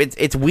kind of,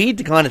 it's weird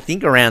to kind of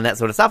think around that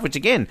sort of stuff, which,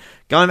 again,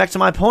 going back to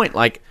my point,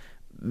 like,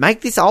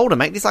 make this older,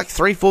 make this like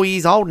 3-4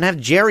 years old and have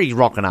Jerry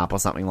rocking up or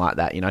something like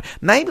that, you know.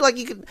 Maybe like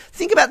you could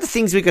think about the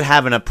things we could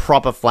have in a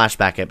proper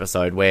flashback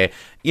episode where,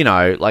 you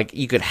know, like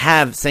you could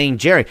have seeing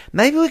Jerry.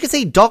 Maybe we could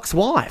see Doc's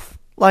wife.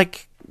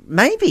 Like,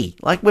 maybe.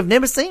 Like we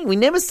never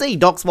see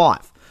Doc's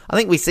wife. I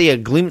think we see a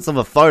glimpse of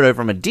a photo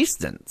from a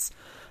distance.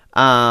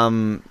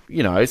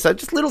 You know, so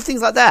just little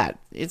things like that.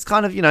 It's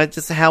kind of, you know,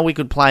 just how we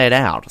could play it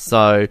out.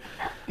 So,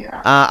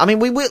 yeah. I mean,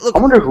 we look. I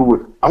wonder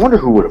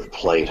who would have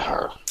played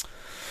her.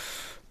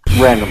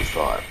 Random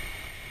thought.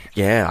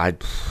 Yeah, I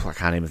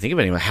can't even think of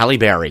anyone. Halle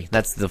Berry.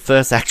 That's the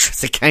first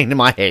actress that came to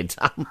my head.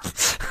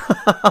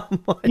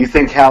 You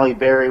think Halle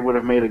Berry would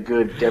have made a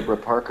good Deborah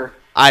Parker?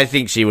 I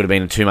think she would have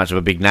been too much of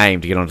a big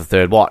name to get onto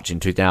Third Watch in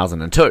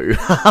 2002.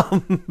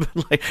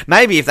 Like,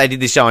 maybe if they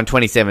did this show in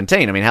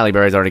 2017, I mean, Halle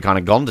Berry's already kind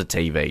of gone to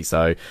TV,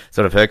 so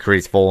sort of her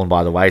career's fallen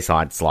by the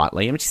wayside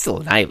slightly. I mean, she's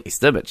still an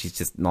A-lister, but she's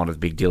just not as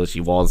big deal as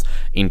she was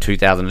in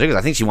 2002, because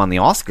I think she won the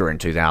Oscar in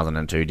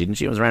 2002, didn't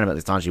she? It was around about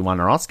this time she won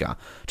her Oscar.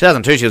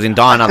 2002, she was in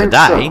Die Another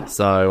Day,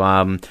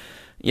 so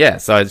yeah,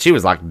 so she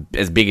was like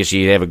as big as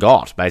she ever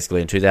got,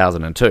 basically, in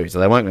 2002,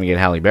 so they weren't going to get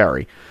Halle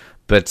Berry.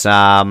 But,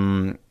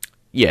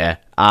 yeah,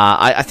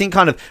 I think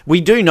kind of,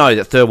 we do know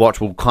that Third Watch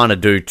will kind of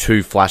do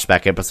 2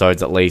 flashback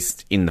episodes at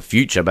least in the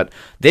future, but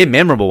they're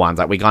memorable ones.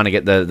 Like we kind of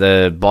get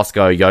the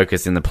Bosco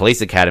Yokas in the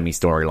Police Academy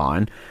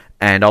storyline,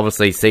 and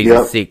obviously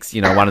season 6,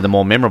 you know, one of the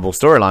more memorable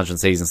storylines from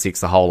season 6,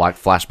 the whole like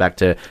flashback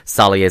to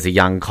Sully as a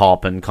young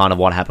cop and kind of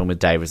what happened with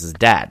Davis's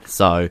dad.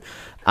 So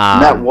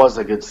that was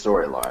a good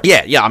storyline.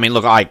 Yeah. I mean,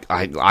 look,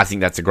 I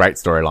think that's a great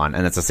storyline,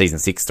 and it's a season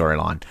 6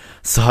 storyline.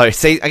 So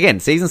again,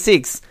 season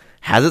 6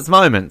 has its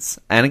moments,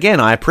 and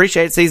again, I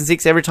appreciate season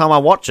 6 every time I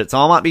watch it, so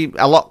I might be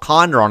a lot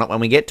kinder on it when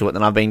we get to it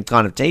than I've been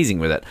kind of teasing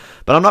with it,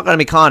 but I'm not going to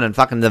be kind in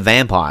fucking the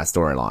vampire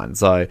storyline,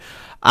 so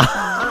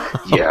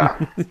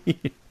Yeah.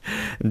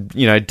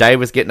 you know, Dave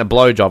was getting a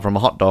blowjob from a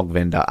hot dog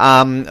vendor,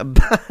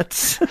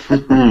 but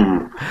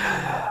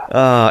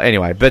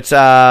anyway, but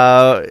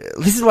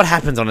this is what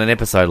happens on an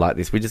episode like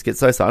this. We just get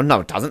so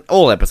no, it doesn't.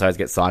 All episodes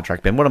get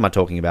sidetracked, Ben. What am I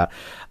talking about?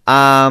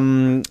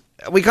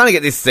 We kind of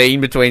get this scene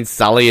between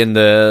Sully and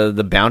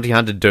the bounty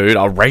hunter dude.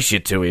 I'll race you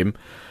to him.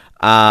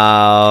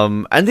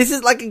 And this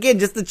is like, again,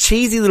 just the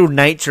cheesy little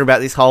nature about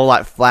this whole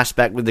like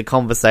flashback with the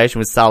conversation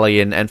with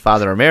Sully and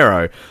Father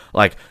Romero.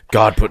 Like,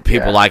 God put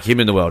people like him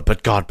in the world,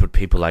 but God put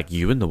people like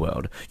you in the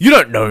world. You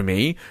don't know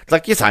me. It's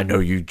like, yes, I know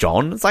you,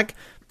 John. It's like,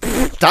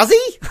 does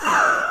he?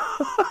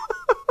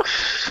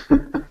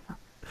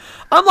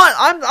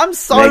 I'm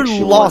so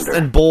lost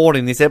and bored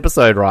in this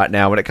episode right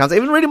now when it comes,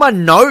 even reading my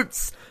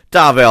notes.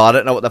 Dorvell, I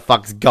don't know what the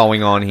fuck's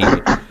going on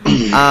here.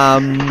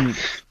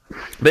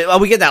 But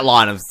we get that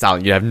line of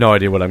Sully, you have no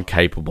idea what I'm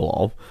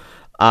capable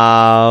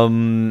of.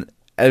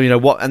 And you know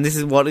what? And this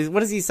is what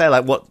does he say?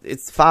 Like, what?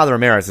 It's Father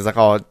Romero says, like,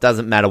 oh, it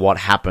doesn't matter what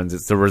happens;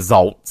 it's the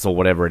results or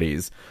whatever it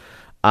is.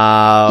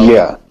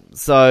 Yeah.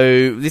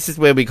 So this is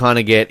where we kind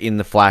of get in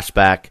the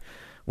flashback.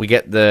 We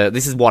get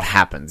this is what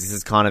happens. This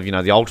is kind of, you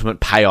know, the ultimate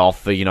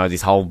payoff for, you know,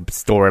 this whole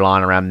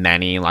storyline around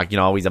Manny. Like, you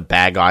know, he's a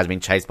bad guy, he's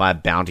been chased by a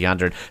bounty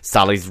hunter, and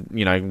Sully's,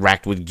 you know,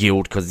 racked with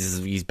guilt because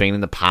he's been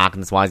in the park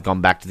and that's why he's gone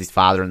back to his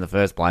father in the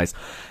first place.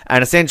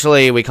 And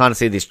essentially, we kind of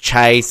see this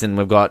chase, and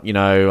we've got, you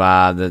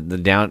know,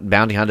 the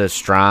bounty hunter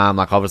Stram,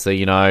 like, obviously,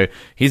 you know,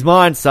 he's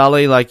mine,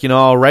 Sully, like, you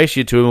know, I'll race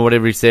you to him or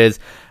whatever he says.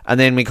 And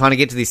then we kind of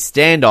get to this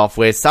standoff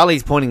where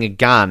Sully's pointing a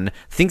gun,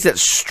 thinks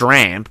it's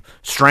Stram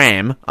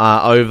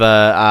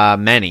over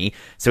Manny,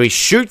 so he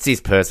shoots this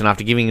person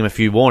after giving him a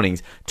few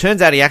warnings.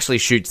 Turns out he actually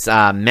shoots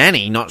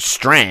Manny, not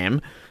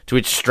Stram, to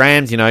which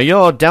Stram's, you know,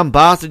 you're dumb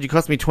bastard, you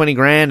cost me 20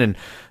 grand, and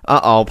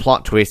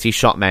plot twist, he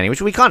shot Manny,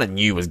 which we kind of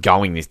knew was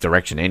going this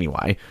direction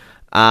anyway.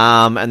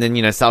 And then,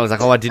 you know, Sully's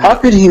like, oh, I didn't... How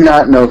could he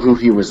not know who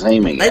he was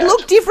aiming at? They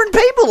look different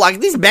people. Like,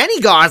 this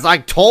Manny guy's,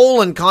 like,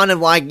 tall and kind of,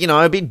 like, you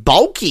know, a bit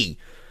bulky.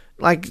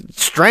 Like,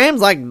 Stram's,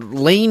 like,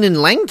 lean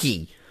and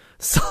lanky.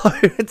 So,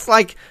 it's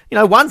like, you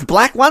know, one's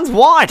black, one's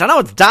white. I know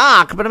it's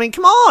dark, but I mean,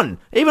 come on.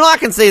 Even I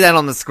can see that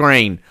on the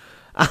screen.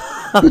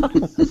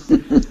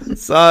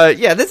 So,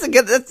 yeah, that's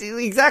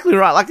exactly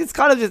right. Like, it's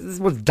kind of just, this is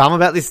what's dumb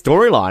about this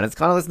storyline. It's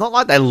kind of, it's not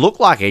like they look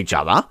like each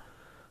other.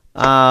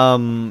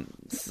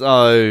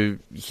 So,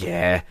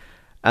 yeah.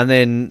 And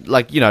then,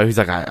 like, you know, he's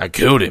like, I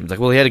killed him. It's like,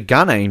 well, he had a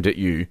gun aimed at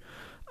you.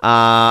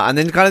 And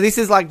then kind of this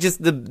is like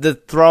just the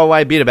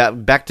throwaway bit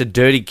about back to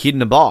Dirty Kid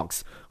in a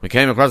Box. We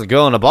came across a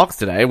girl in a box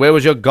today. Where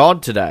was your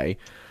God today?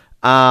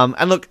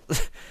 And look,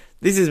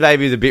 this is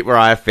maybe the bit where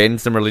I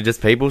offend some religious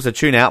people, so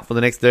tune out for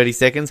the next 30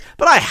 seconds.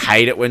 But I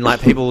hate it when,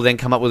 like, people then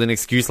come up with an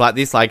excuse like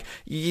this. Like,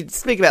 you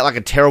speak about, like,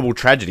 a terrible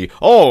tragedy.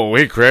 Oh,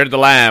 he created the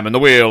lamb and the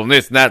wheel and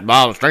this and that,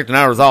 blah, strengthen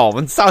our resolve.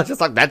 And so it's just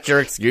like, that's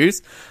your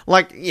excuse?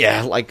 Like,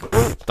 yeah, like,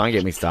 don't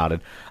get me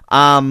started.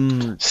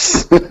 But,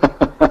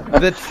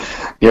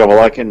 yeah,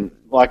 well, I can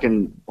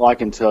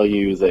tell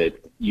you that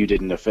you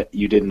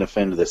didn't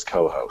offend this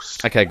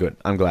co-host. Okay, good.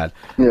 I'm glad.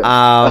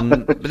 Yeah.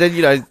 But then,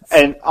 you know,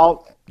 and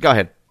I'll go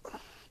ahead.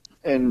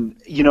 And,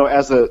 you know,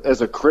 as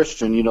a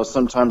Christian, you know,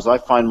 sometimes I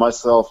find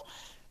myself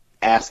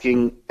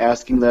asking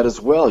that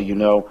as well. You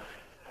know,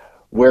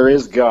 where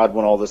is God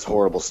when all this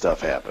horrible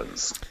stuff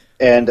happens?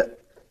 And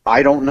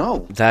I don't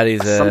know. That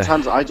is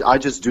sometimes I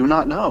just do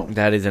not know.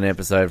 That is an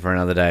episode for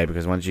another day,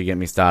 because once you get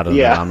me started,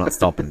 Yeah. I'm not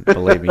stopping.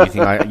 Believe me. You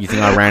think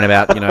I ran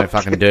about,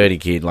 fucking dirty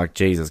kid, like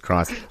Jesus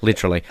Christ,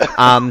 literally.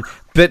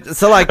 But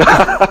so like,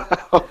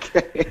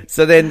 Okay.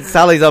 so then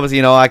Sully's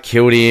obviously, I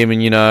killed him,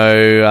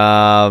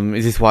 and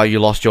is this why you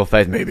lost your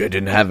faith? Maybe I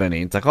didn't have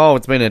any. It's like, oh,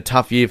 it's been a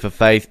tough year for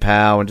faith,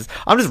 pal, and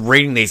I'm just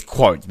reading these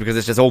quotes because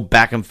it's just all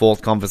back and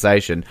forth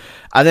conversation,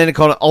 and then it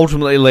kind of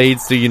ultimately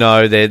leads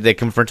to their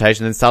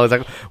confrontation. And Sully's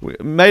like, "We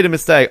made a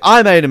mistake.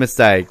 I made a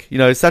mistake.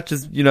 Such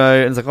as and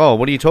it's like, oh,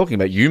 what are you talking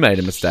about? You made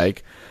a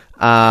mistake."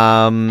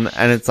 And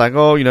it's like,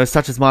 oh,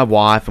 such as my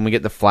wife, and we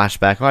get the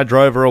flashback. I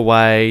drove her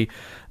away.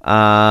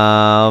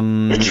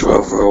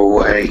 Drove her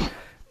away.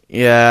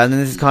 Yeah, and then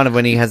this is kind of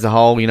when he has the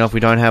whole, if we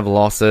don't have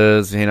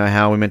losses,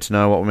 how are we meant to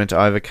know what we're meant to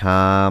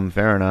overcome?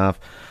 Fair enough.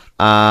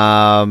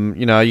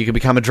 You could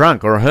become a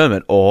drunk or a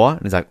hermit,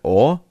 and he's like,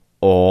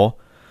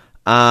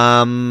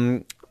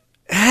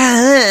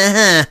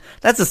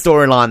 that's a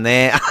storyline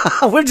there.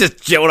 We've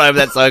just chilled over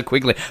that so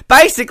quickly.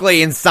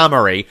 Basically, in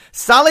summary,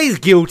 Sully's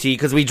guilty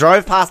because we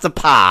drove past a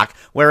park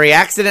where he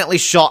accidentally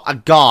shot a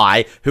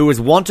guy who was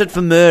wanted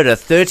for murder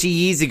 30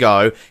 years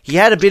ago. He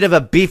had a bit of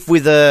a biff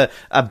with a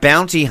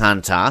bounty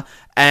hunter,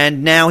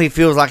 and now he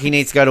feels like he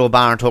needs to go to a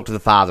bar and talk to the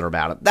father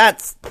about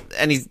it.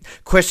 And he's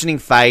questioning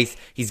faith.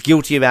 He's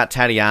guilty about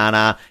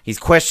Tatiana. He's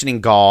questioning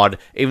God,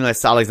 even though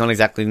Sully's not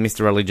exactly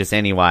Mr. Religious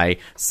anyway.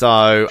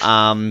 So,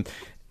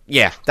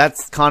 yeah,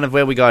 that's kind of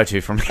where we go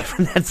to from that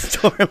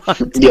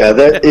storyline. Yeah,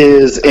 that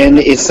is, in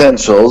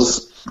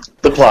essentials,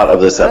 the plot of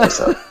this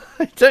episode.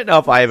 I don't know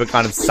if I ever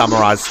kind of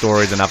summarize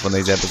stories enough on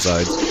these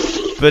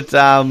episodes. But,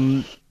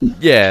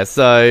 yeah,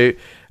 so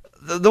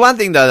the one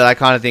thing, though, that I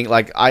kind of think,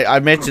 like, I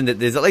mentioned that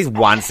there's at least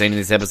one scene in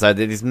this episode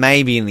that is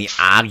maybe in the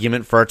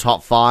argument for a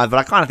top 5, but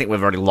I kind of think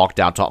we've already locked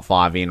our top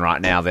 5 in right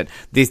now, that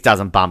this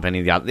doesn't bump any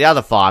of the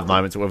other 5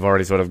 moments that we've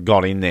already sort of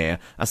got in there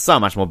are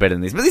so much more better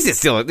than this. But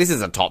this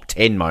is a top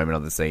 10 moment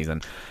of the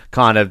season.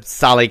 Kind of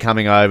Sully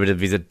coming over to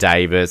visit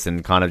Davis,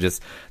 and kind of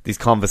just this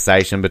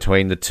conversation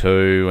between the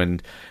two,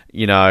 and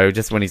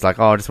just when he's like,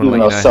 oh, I just want to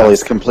let you know.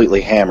 Sully's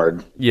completely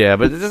hammered. Yeah,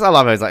 but I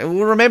love how he's like,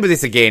 we'll remember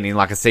this again in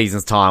like a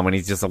season's time, when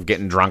he's just sort of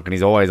getting drunk and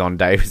he's always on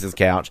Davis's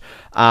couch.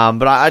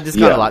 But I just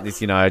kind of like this,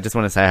 just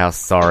want to say how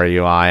sorry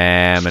I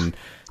am, and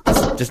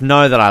just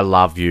know that I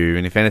love you,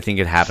 and if anything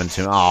could happen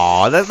to me,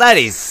 that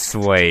is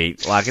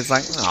sweet. Like, it's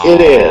like,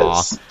 it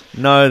is.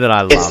 Know that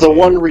I love you.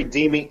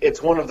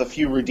 It's one of the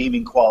few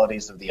redeeming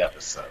qualities of the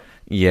episode.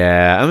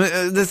 Yeah, I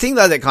mean, the thing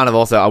though that kind of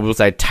also, I will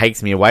say,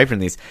 takes me away from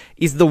this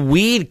is the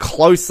weird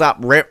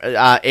close-up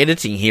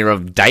editing here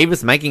of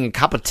Davis making a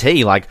cup of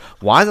tea. Like,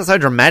 why is it so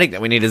dramatic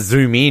that we need to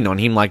zoom in on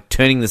him, like,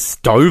 turning the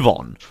stove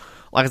on?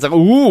 Like, it's like,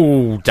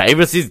 ooh,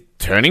 Davis is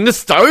turning the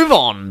stove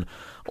on.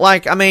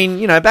 Like, I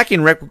mean, back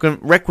in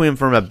Requiem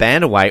from a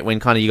Band Away, when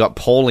kind of you got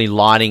Paulie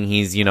lighting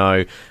his,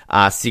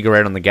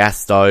 cigarette on the gas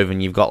stove,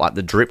 and you've got, like,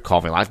 the drip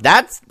coffee. Like,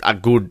 that's a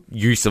good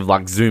use of,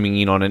 like, zooming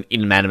in on an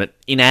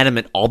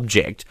inanimate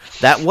object.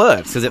 That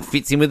works, because it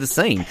fits in with the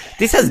scene.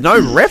 This has no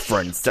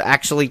reference to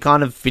actually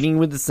kind of fitting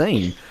with the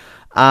scene.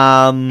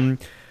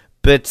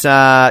 But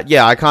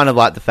yeah, I kind of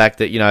like the fact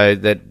that,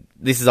 that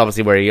this is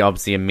obviously where he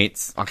obviously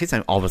admits, I keep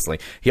saying obviously,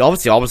 he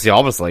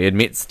obviously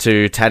admits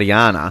to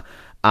Tatiana,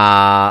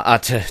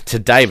 to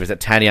Davis, that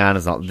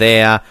Tatiana's not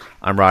there.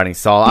 I'm writing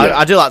solo. Yeah.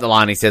 I do like the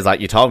line he says, like,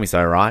 you told me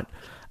so, right?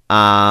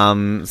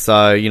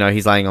 So,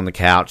 he's laying on the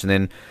couch, and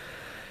then,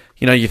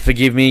 you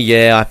forgive me?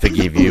 Yeah, I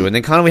forgive you. And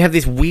then kind of we have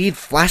this weird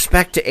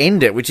flashback to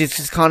end it, which is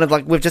just kind of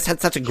like, we've just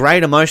had such a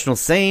great emotional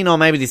scene, or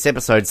maybe this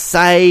episode's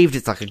saved,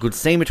 it's like a good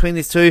scene between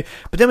these two,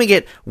 but then we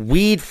get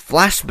weird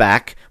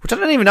flashback, which I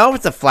don't even know if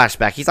it's a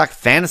flashback. He's like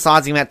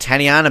fantasizing about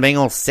Tatiana being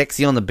all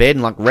sexy on the bed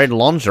in like red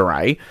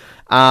lingerie,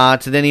 to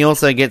then he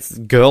also gets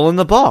Girl in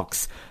the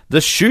Box, the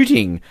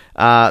shooting,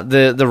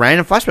 the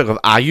random flashback of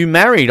Are You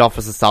Married,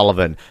 Officer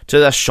Sullivan, to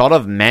the shot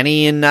of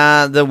Manny and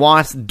the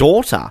wife's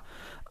daughter.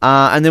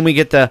 And then we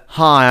get the,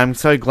 hi, I'm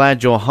so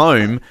glad you're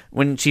home,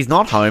 when she's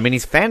not home and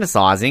he's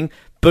fantasizing.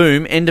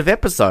 Boom, end of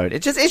episode.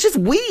 It's just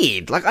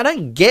weird. Like, I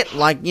don't get,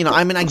 like,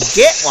 I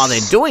get why they're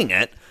doing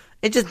it.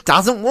 It just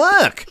doesn't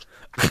work.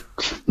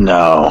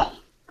 No.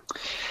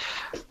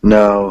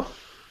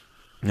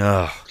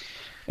 Ugh.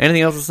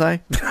 Anything else to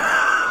say?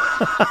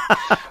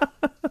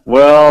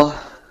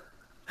 Well,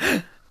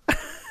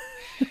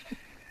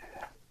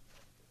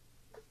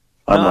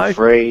 I'm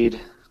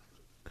afraid.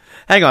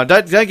 Hang on,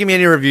 don't give me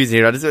any reviews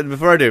here.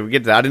 Before I do, get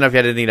to that. I didn't know if you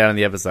had anything to add on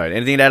the episode.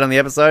 Anything to add on the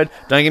episode?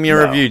 Don't give me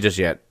a review just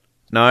yet.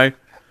 No?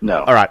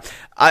 No. All right.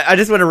 I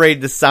just want to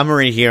read the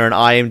summary here on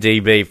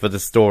IMDb for the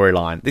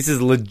storyline. This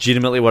is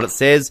legitimately what it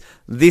says.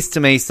 This, to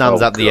me,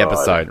 sums up the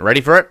episode.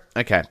 Ready for it?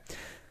 Okay.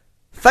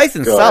 Faith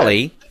and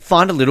Sully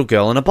find a little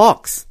girl in a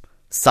box.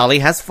 Sully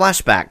has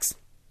flashbacks.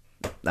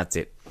 That's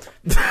it.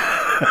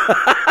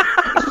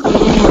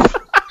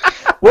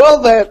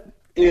 Well, that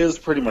is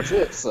pretty much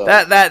it. So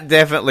that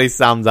definitely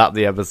sums up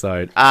the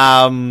episode.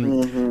 All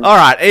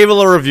right, evil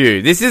or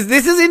review. This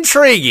is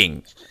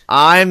intriguing.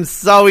 I'm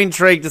so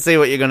intrigued to see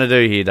what you're going to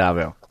do here,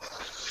 Dorvell.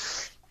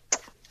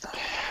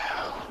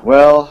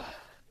 Well,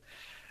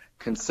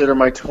 consider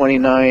my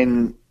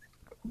 29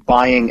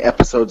 buying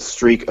episode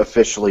streak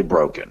officially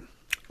broken.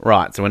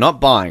 Right, so we're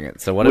not buying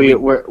it. So what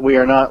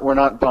we're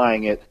not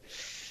buying it.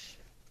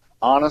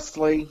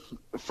 Honestly,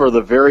 for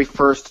the very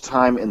first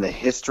time in the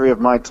history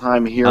of my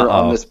time here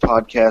on this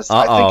podcast,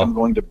 I think I'm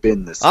going to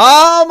bin this.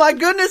 Oh my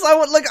goodness!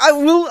 I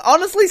will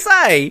honestly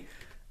say,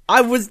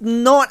 I was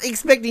not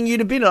expecting you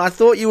to bin it. I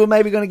thought you were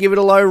maybe going to give it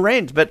a low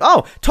rent. But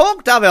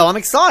talk, Dorvell. I'm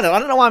excited. I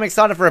don't know why I'm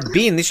excited for a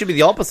bin. This should be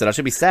the opposite. I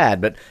should be sad.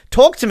 But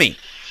talk to me.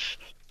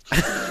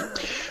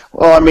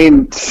 Well, I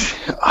mean,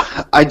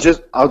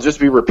 I'll just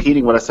be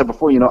repeating what I said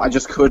before. I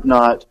just could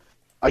not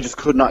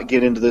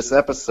get into this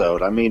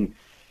episode. I mean,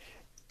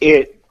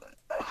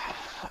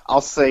 I'll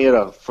say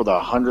it for the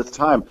 100th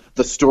time.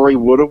 The story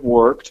would have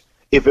worked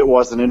if it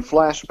wasn't in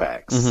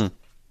flashbacks. Mm-hmm.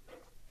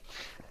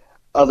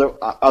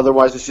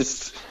 Otherwise, it's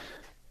just,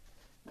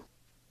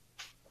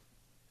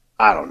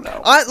 I don't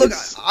know.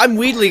 I'm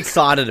weirdly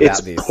excited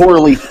about this.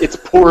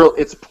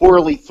 It's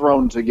poorly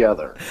thrown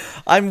together.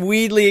 I'm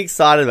weirdly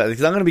excited about this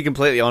because I'm going to be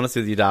completely honest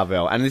with you,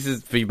 Dorvell, and this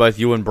is for both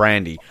you and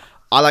Brandy.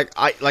 I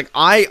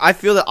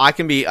feel that I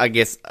can be, I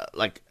guess,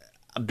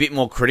 a bit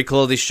more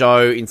critical of this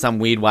show in some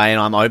weird way, and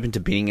I'm open to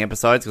binning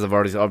episodes because I've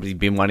obviously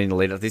been one in the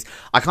lead up to this.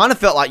 I kind of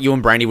felt like you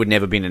and Brandy would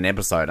never bin an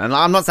episode, and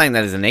I'm not saying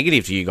that as a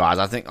negative to you guys.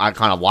 I think I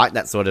kind of like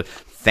that sort of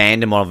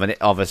fandom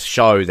of a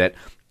show that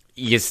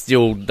you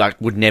still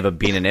would never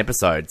bin an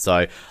episode.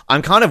 So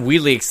I'm kind of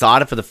weirdly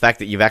excited for the fact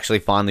that you've actually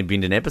finally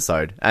binned an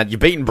episode.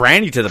 You've beaten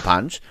Brandy to the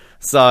punch.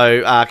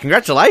 So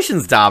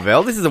congratulations,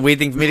 Dorvell. This is a weird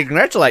thing for me to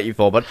congratulate you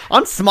for, but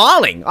I'm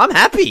smiling. I'm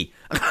happy.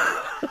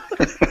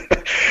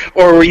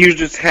 Or were you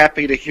just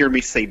happy to hear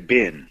me say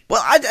bin?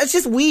 Well, it's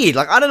just weird.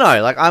 I don't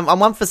know. I'm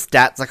one for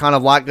stats. I kind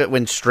of like it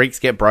when streaks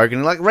get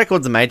broken.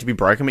 Records are made to be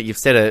broken, but you've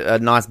set a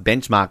nice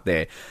benchmark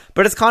there.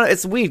 But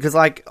it's weird because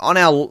on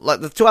our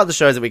the two other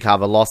shows that we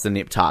cover, Lost and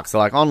Nip Tuck. So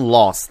on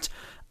Lost,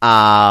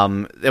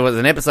 there was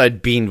an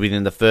episode binned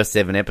within the first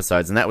 7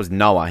 episodes, and that was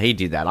Noah. He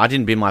did that. I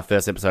didn't bin my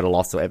first episode of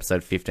Lost till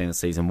episode 15 of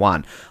season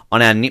 1.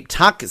 On our Nip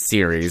Tuck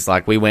series,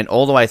 we went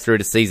all the way through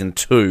to season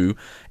 2,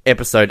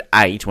 episode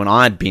 8 when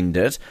I binned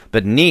it,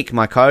 but Nick,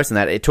 my co-host, and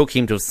that it took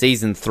him to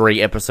season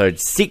 3, episode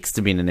 6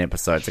 to bin an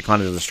episode. So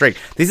kind of the streak.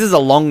 This is the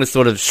longest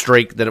sort of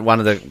streak that one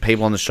of the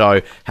people on the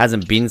show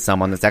hasn't binned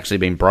someone that's actually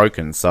been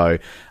broken. So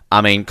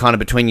I mean, kind of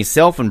between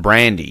yourself and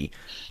Brandy,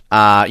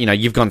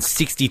 you've gone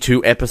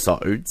 62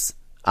 episodes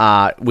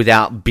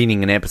without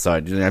binning an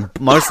episode.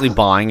 Mostly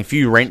buying, a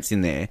few rents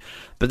in there.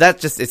 But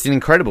it's an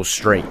incredible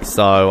streak.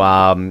 So,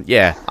 I'm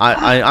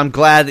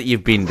glad that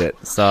you've binned it.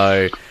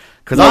 So,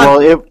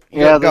 go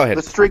ahead.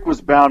 The streak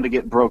was bound to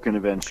get broken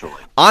eventually.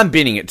 I'm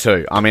binning it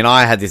too. I mean,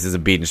 I had this as a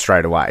bin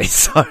straight away.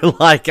 So,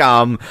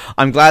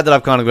 I'm glad that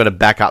I've kind of got a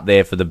back up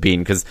there for the bin,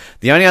 because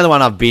the only other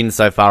one I've binned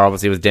so far,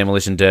 obviously, was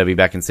Demolition Derby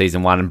back in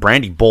season 1, and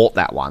Brandy bought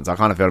that one, so I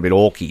kind of felt a bit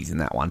orkies in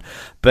that one.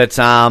 But,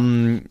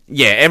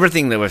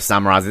 everything that we've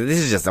summarised, this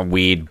is just a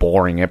weird,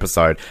 boring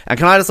episode. And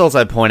can I just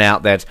also point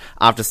out that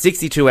after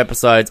 62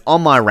 episodes,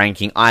 on my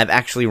ranking, I've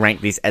actually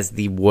ranked this as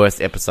the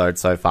worst episode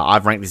so far.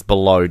 I've ranked this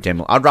below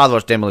I'd rather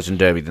watch Demolition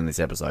Derby than this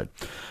episode.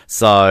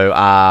 So,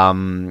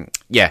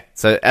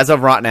 so as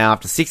of right now,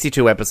 after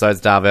 62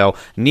 episodes, Dorvell,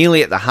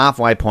 nearly at the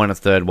halfway point of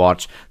Third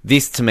Watch,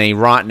 this to me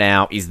right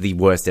now is the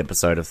worst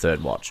episode of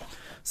Third Watch.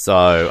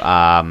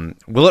 So,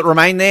 will it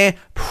remain there?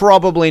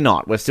 Probably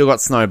not. We've still got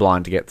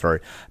Snowblind to get through.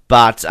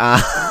 But,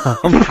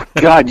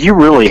 God, you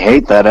really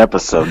hate that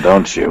episode,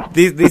 don't you?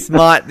 This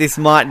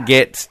might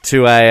get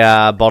to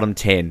a bottom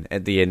 10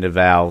 at the end of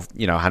our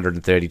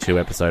 132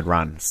 episode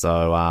run.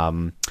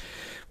 So,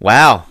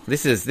 wow,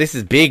 this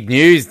is big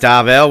news,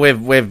 Dorvell.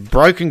 We've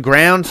broken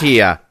ground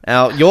here.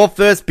 Your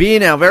first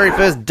bin, our very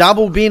first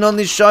double bin on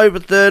this show for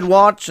Third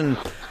Watch, and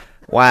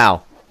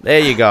wow, there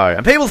you go.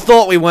 And people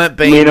thought we weren't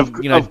being,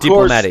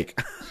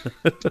 diplomatic.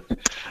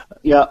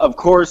 Yeah, of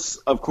course,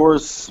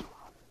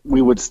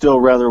 we would still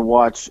rather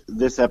watch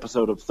this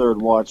episode of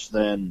Third Watch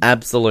than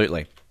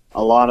absolutely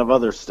a lot of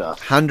other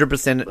stuff.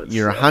 100%,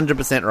 you're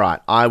 100%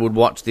 right. I would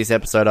watch this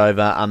episode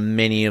over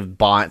many of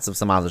bites of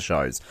some other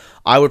shows.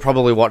 I would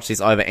probably watch this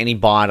over any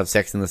bite of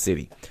Sex and the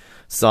City.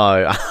 So,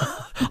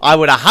 I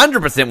would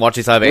 100% watch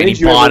this over any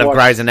bite of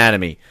Grey's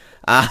Anatomy.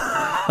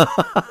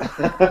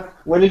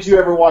 When did you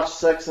ever watch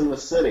Sex and the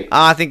City?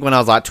 I think when I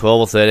was like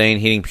 12 or 13,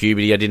 hitting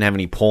puberty, I didn't have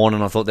any porn,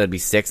 and I thought there'd be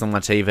sex on my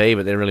TV,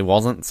 but there really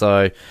wasn't.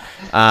 So,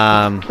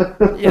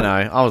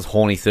 I was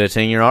horny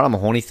 13-year-old. I'm a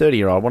horny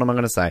 30-year-old. What am I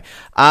going to say?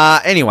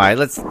 Anyway,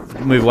 let's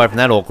move away from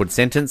that awkward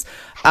sentence.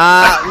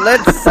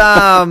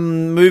 Let's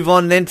move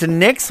on then to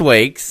next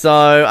week.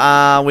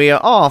 So, we are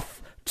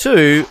off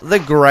to The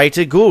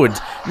Greater Good.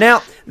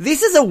 Now,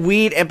 this is a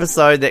weird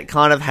episode that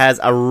kind of has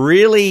a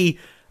really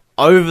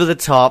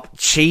over-the-top,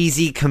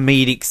 cheesy,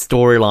 comedic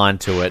storyline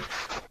to it,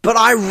 but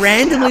I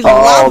randomly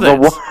love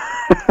it.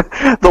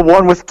 The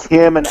one with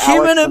Kim and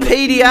Kim Alex and a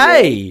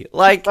PDA.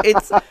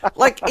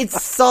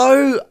 It's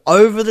so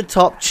over the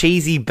top,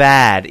 cheesy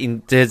bad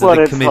in terms of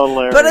the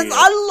commitment. But I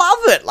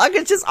love it.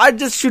 I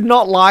just should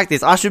not like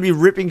this. I should be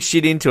ripping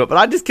shit into it, but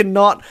I just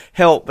cannot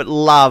help but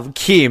love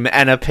Kim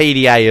and a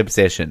PDA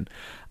obsession.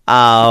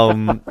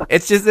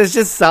 There's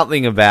just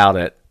something about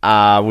it,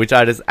 which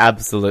I just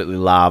absolutely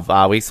love.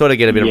 We sort of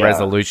get a bit of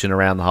resolution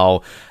around the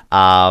whole,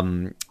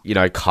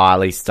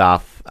 Kylie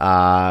stuff,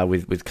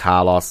 with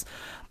Carlos.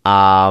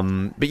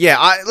 But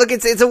yeah,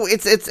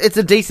 it's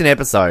a decent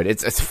episode.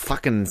 It's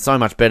fucking so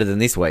much better than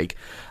this week.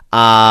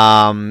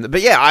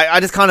 But yeah, I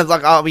just kind of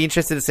I'll be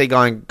interested to see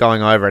going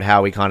over it,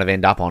 how we kind of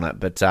end up on it.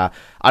 But, I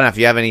don't know if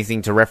you have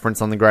anything to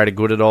reference on the greater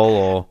good at all,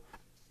 or...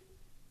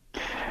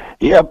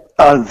 Yeah,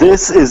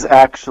 this is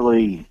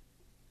actually,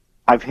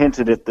 I've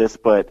hinted at this,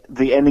 but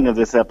the ending of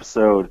this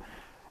episode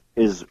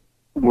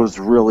was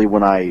really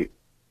when I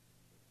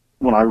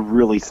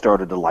really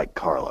started to like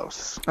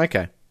Carlos.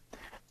 Okay.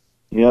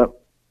 Yep.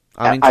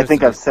 I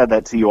think I've said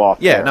that to you off.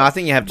 Yeah, no, I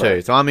think you have too.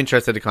 So I'm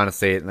interested to kind of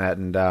see it in that,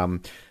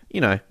 and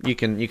you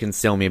can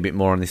sell me a bit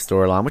more on this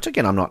storyline, which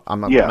again I'm not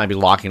maybe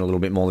liking a little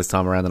bit more this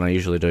time around than I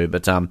usually do,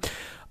 but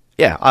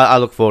yeah, I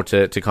look forward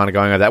to kind of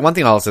going over that. One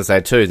thing I'll also say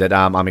too that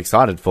I'm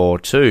excited for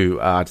too,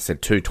 I just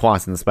said two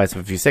twice in the space of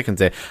a few seconds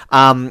there,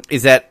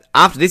 is that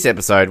after this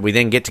episode we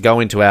then get to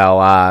go into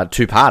our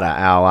two-parter,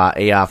 our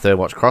ER Third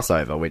Watch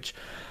crossover, which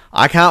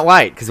I can't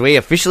wait, because we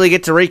officially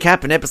get to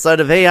recap an episode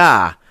of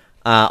ER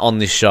on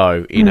this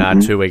show in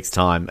 2 weeks'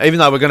 time. Even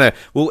though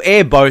we'll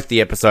air both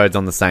the episodes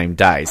on the same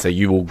day, so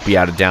you will be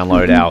able to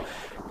download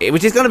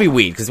which is going to be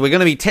weird, because we're going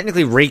to be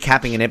technically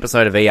recapping an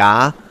episode of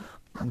ER,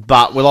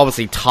 but we'll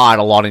obviously tie it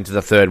a lot into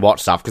the Third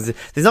Watch stuff, because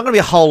there's not going to be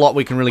a whole lot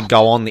we can really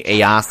go on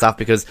the ER stuff,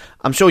 because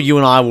I'm sure you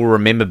and I will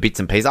remember bits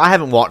and pieces. I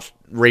haven't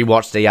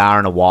rewatched ER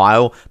in a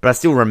while, but I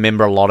still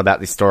remember a lot about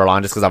this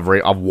storyline just because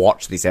I've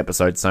watched this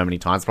episode so many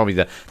times. Probably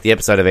the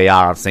episode of ER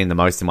I've seen the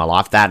most in my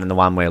life, that and the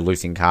one where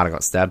Lucy and Carter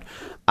got stabbed.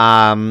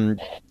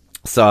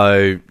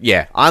 So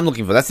yeah, I'm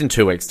looking for that's in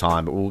 2 weeks'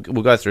 time, but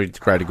we'll go through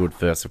Greater Good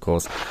first, of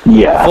course.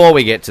 Yeah. Before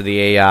we get to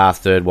the ER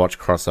Third Watch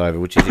crossover,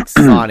 which is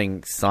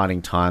exciting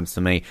times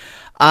for me.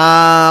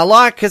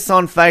 Like us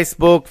on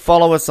Facebook,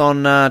 follow us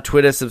on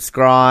Twitter,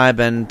 subscribe,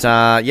 and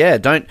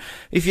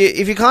if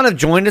you kind of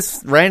joined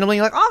us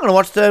randomly, like, I'm going to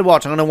watch Third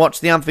Watch, I'm going to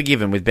watch The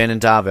Unforgiven with Ben and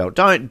Dorvell.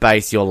 Don't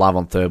base your love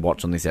on Third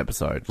Watch on this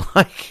episode.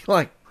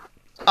 Like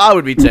I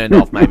would be turned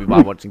off maybe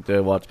by watching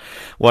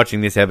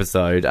watching this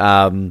episode.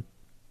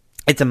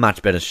 It's a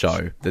much better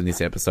show than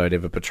this episode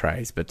ever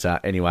portrays. But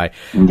anyway,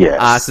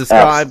 yes,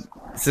 subscribe,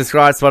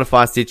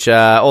 Spotify, Stitcher,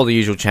 all the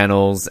usual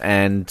channels.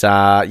 And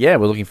we're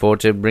looking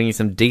forward to bringing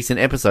some decent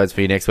episodes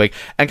for you next week.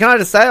 And can I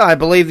just say, I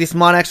believe this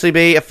might actually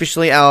be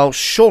officially our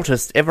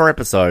shortest ever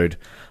episode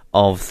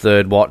of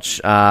Third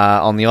Watch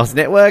on the Oz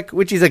Network,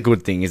 which is a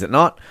good thing, is it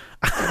not?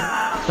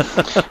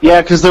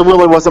 Yeah, because there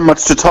really wasn't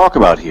much to talk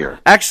about here.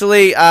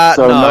 Actually,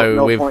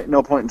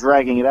 no point in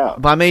dragging it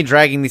out. By me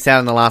dragging this out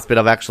in the last bit,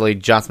 I've actually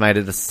just made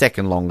it the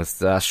second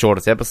longest,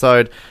 shortest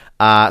episode.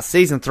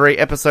 Season 3,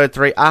 Episode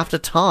 3, After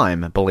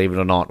Time, believe it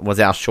or not, was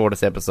our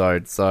shortest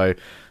episode. So,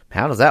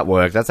 how does that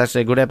work? That's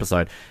actually a good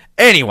episode.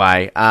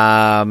 Anyway,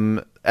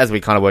 as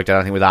we kind of worked out,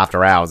 I think, with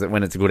After Hours, that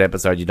when it's a good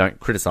episode, you don't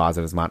criticize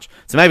it as much.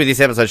 So maybe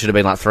this episode should have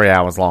been like 3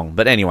 hours long.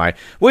 But anyway,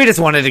 we just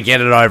wanted to get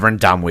it over and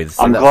done with.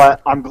 So I'm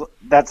glad.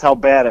 That's how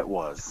bad it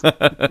was.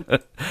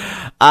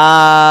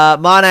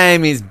 My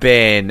name is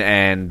Ben,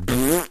 and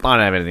I don't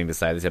have anything to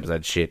say. This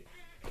episode's shit.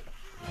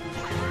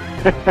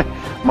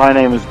 My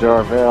name is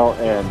Dorvell,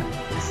 and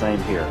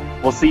same here.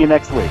 We'll see you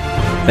next week.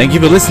 Thank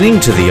you for listening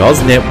to the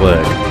Oz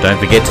Network. Don't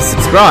forget to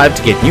subscribe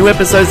to get new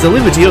episodes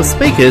delivered to your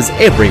speakers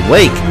every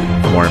week.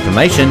 For more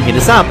information, hit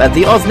us up at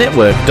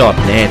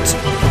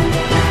theoznetwork.net.